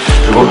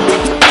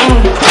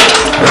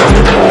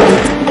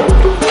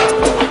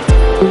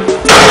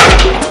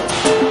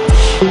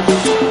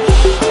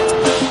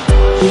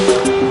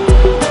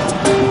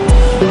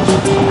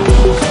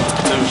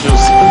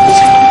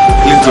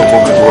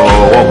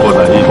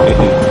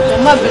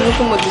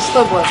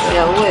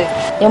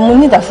 Yeah, we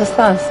need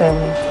assistance.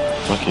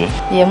 Okay.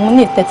 Yeah, we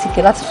need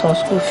 30k. That's from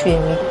school fee.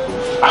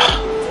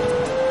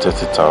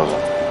 30,000.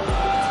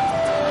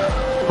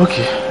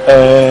 Okay.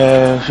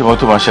 She want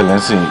to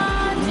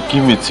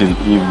give me till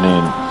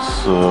evening,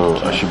 so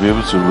I should be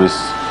able to raise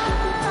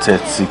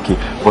 30k.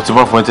 But if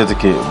I find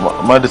 30k,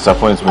 my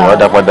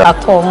disappointment.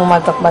 At all,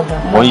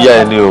 one year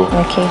anyway.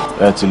 Okay.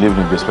 Till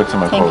evening, be expecting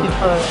my call. Thank you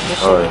for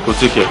it. All right. Go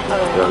take care.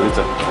 Yeah,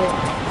 later.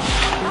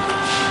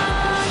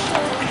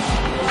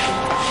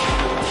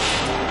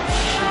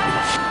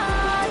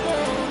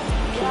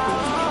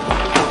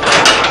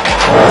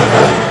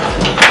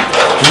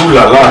 Ooh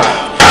la la.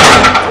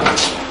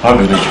 How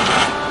many?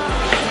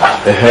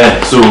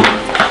 So,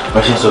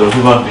 machine sort of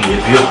human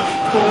behavior.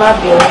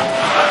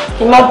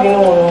 Kí má bínú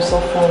mo sọ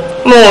fún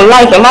mi. Mo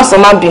like má sọ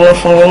má bínú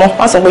fún mi mọ́.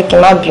 Má sọ pé kí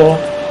má bínú.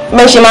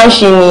 Bẹ́ẹ̀ ṣe máa ń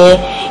ṣe nìyẹn.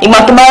 Ìgbà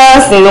tó bá yá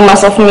sí ló máa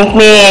sọ fún mi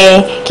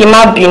pé kí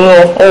má bínú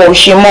o ò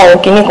ṣe mọ́ o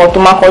kíní kan tó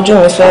máa kọjú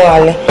mi sóhun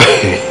alẹ́.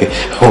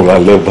 Ọ̀rọ̀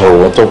alẹ́ bá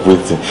ọwọ́ tó pé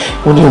tí.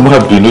 Mo ní má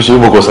bínú ṣé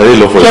mo kàn sáré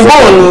lọ fọ ṣe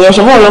báwo nìyẹn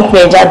ṣe báwo ló ń pè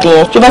é jáde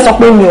yẹn. Tó bá sọ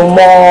pé mi ò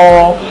mọ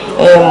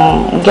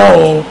girl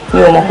yẹn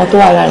mi ò mọ kan tó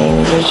wà láàrin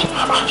mi lójú.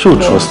 Ṣé o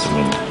trust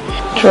me?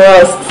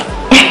 Trust.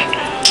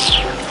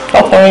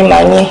 Ọkùnrin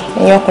màá ní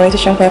ẹ̀yin ọkùnrin tó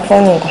ṣe ń pẹ́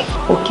fọ́ọ̀nù nǹkan.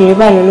 Òkèèrè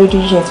báyìí lójú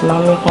yìí ti máa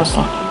ń mú nǹkan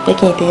sàn. Jẹ́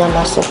kí n tẹ́yà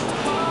máa sọ.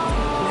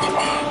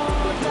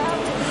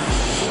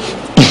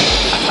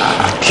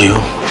 Kí o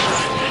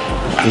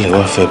ilé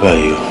wa fẹ́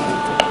báyìí o.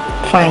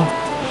 Fine.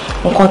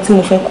 Nǹkan tí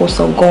mo fẹ́ kó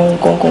sọ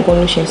gangan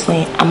ló ṣe sọ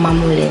yẹn a máa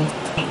mú lẹ́nu.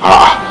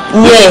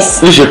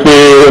 Yes. Ní ṣe pé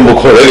mo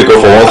kọ̀ rẹ́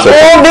nìkan for one second.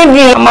 Oh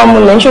baby, a máa mú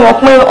lẹ́nu ṣé wọ́n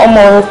pé ọmọ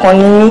òrukàn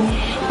ni mí.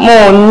 Mo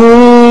ò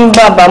ní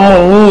bàbá mo ò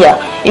ní ìyá.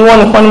 Ìwọ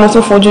nìkan ni mo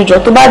tún fojú jọ.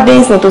 Tó bá dé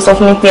ìsìn tó sọ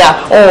fún mi pé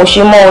òun ò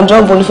ṣe mọ́ ọjọ́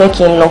ìbò ló fẹ́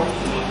kí n lọ.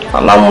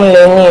 A máa mú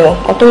lẹ́nu o.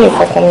 Kan tó lè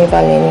fọkàn mi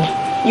balẹ̀ ni.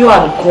 You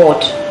are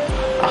God.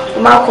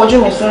 Tó máa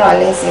kọjú mi sórí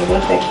alẹ́ ìsìn ló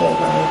fẹ́ kí n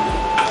gbà mí.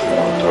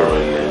 Ọ̀rọ̀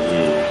ilẹ̀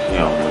yìí ní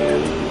àwọn ilẹ̀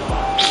yìí.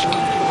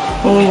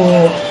 Ó ní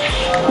o.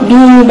 Bí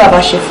bàbá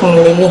ṣe fún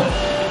mi lélẹ̀.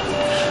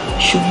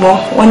 Ṣùgbọ́n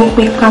wọ́n ní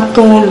pé ká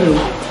tó ń lò.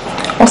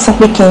 Wọ́n sọ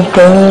pé kí n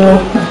tẹ nínú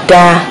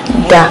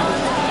dáadáa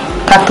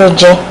ká tó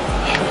jẹ.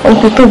 Wọ́n ní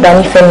pé tó bá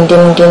nífẹ̀ẹ́ mi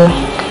dénúdénú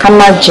ká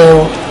má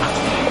jẹun.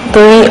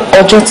 Torí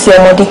ọjọ́ tí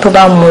ọmọdé tó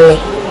bá mu rẹ̀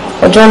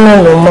ọjọ́ náà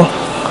ló mọ̀.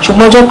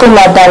 Ṣùgbọ́n ọjọ́ tó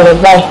máa dalẹ̀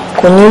báyìí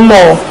kò ní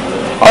mọ̀ ọ́.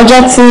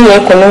 Ọjọ́ tí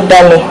ẹkùn ló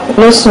dalẹ̀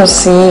ló sùn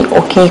sí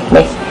òkè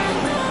ìpẹ́.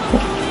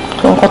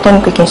 Nǹkan tó ní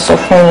pé kí n sọ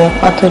fún wọn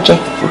wá tó jẹ.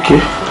 Okay,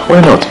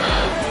 why not?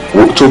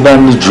 Tó bá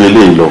ní ju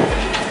eléyìí lọ,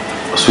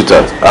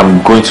 sweetheart,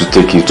 I'm going to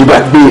take it. Tó bá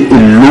gbé a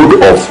load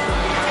of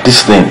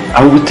this thing,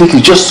 I will take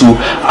it just to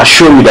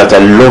assure you that I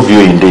love you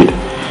indeed.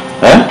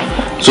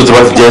 So tó bá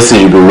ti jẹ́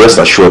sí, you will rest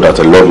assured that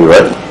I love you,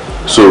 right?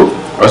 So,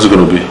 how's it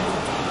going to be?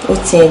 Ó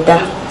ti ẹ̀dá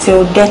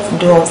till death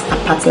do us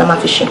apart la máa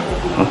fi ṣe.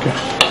 Okay.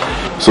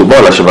 So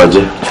báwo la ṣe máa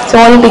jẹ́? Tí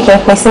wọ́n ní pé kí n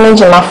pín sí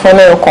méjì máa fún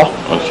ẹlẹ́yọ̀ kan.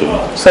 Okay.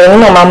 So èmi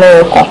náà máa mú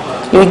ẹyọ kan.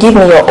 You will give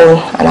me your own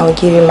and I will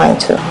give you mine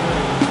too.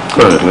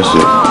 Go ahead, let's do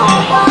it.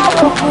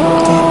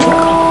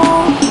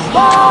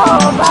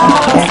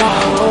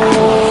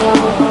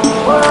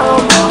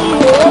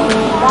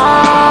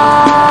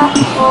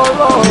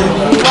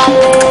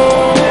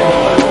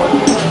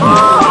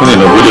 Kí ni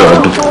ìnáwó yóò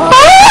dùn?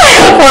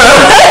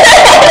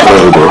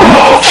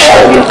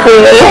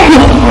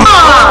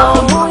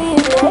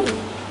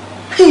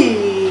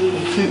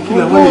 Kí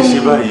lè wọ́n lè ṣe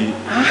báyìí?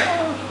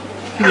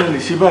 Kí lè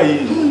ṣe báyìí?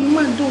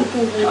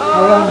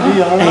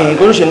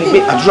 Nǹkan ló ṣe ni pé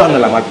àdúrà náà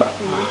la máa gbà.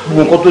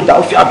 Gbogbo nǹkan tó dáa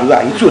ó fi àdúrà,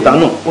 èyí tí ò dáa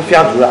náà ó fi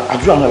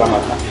àdúrà náà la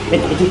máa gbà. Ẹ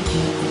jẹ́ kí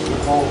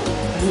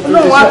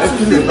Ọlọ́run á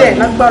tú sílẹ̀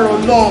lágbára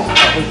Ọlọ́run.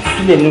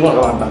 Sílẹ̀ nínú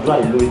àwọn àgbàdúrà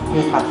yìí lórí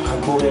ní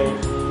àgbọ̀ rẹ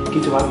kí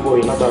tí wàá gbọ́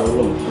yìí lágbára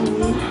Ọlọ́run.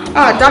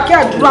 Àdákẹ́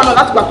àdúrà náà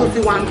láti gbà tó ti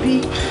wà ń bí.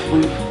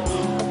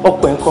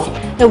 Ọ̀pọ̀ ẹ̀kọ́.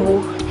 Ẹ wo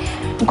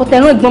nǹkan tẹ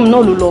ẹran ẹ̀gbọ́n mi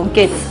náà ló lọ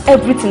get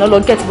everything náà lọ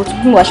get bó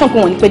tún wà ṣọ́n pé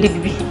wọ́n ní pẹ́ débi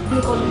bí.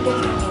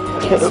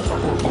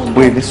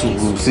 Ọgbẹ́ ní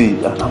sùúrù sí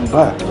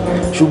àǹbá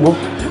ṣùgbọ́n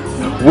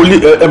wòlíì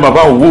ẹ máa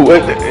bá wò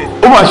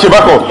ó máa ṣe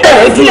bákan.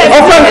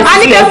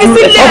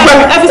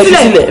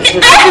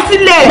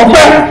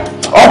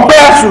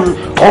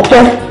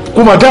 ọpẹ́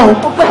kó máa dáhùn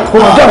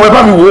ẹ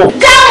bá mi wò ó.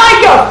 dáhùn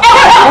ayọ̀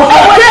ẹ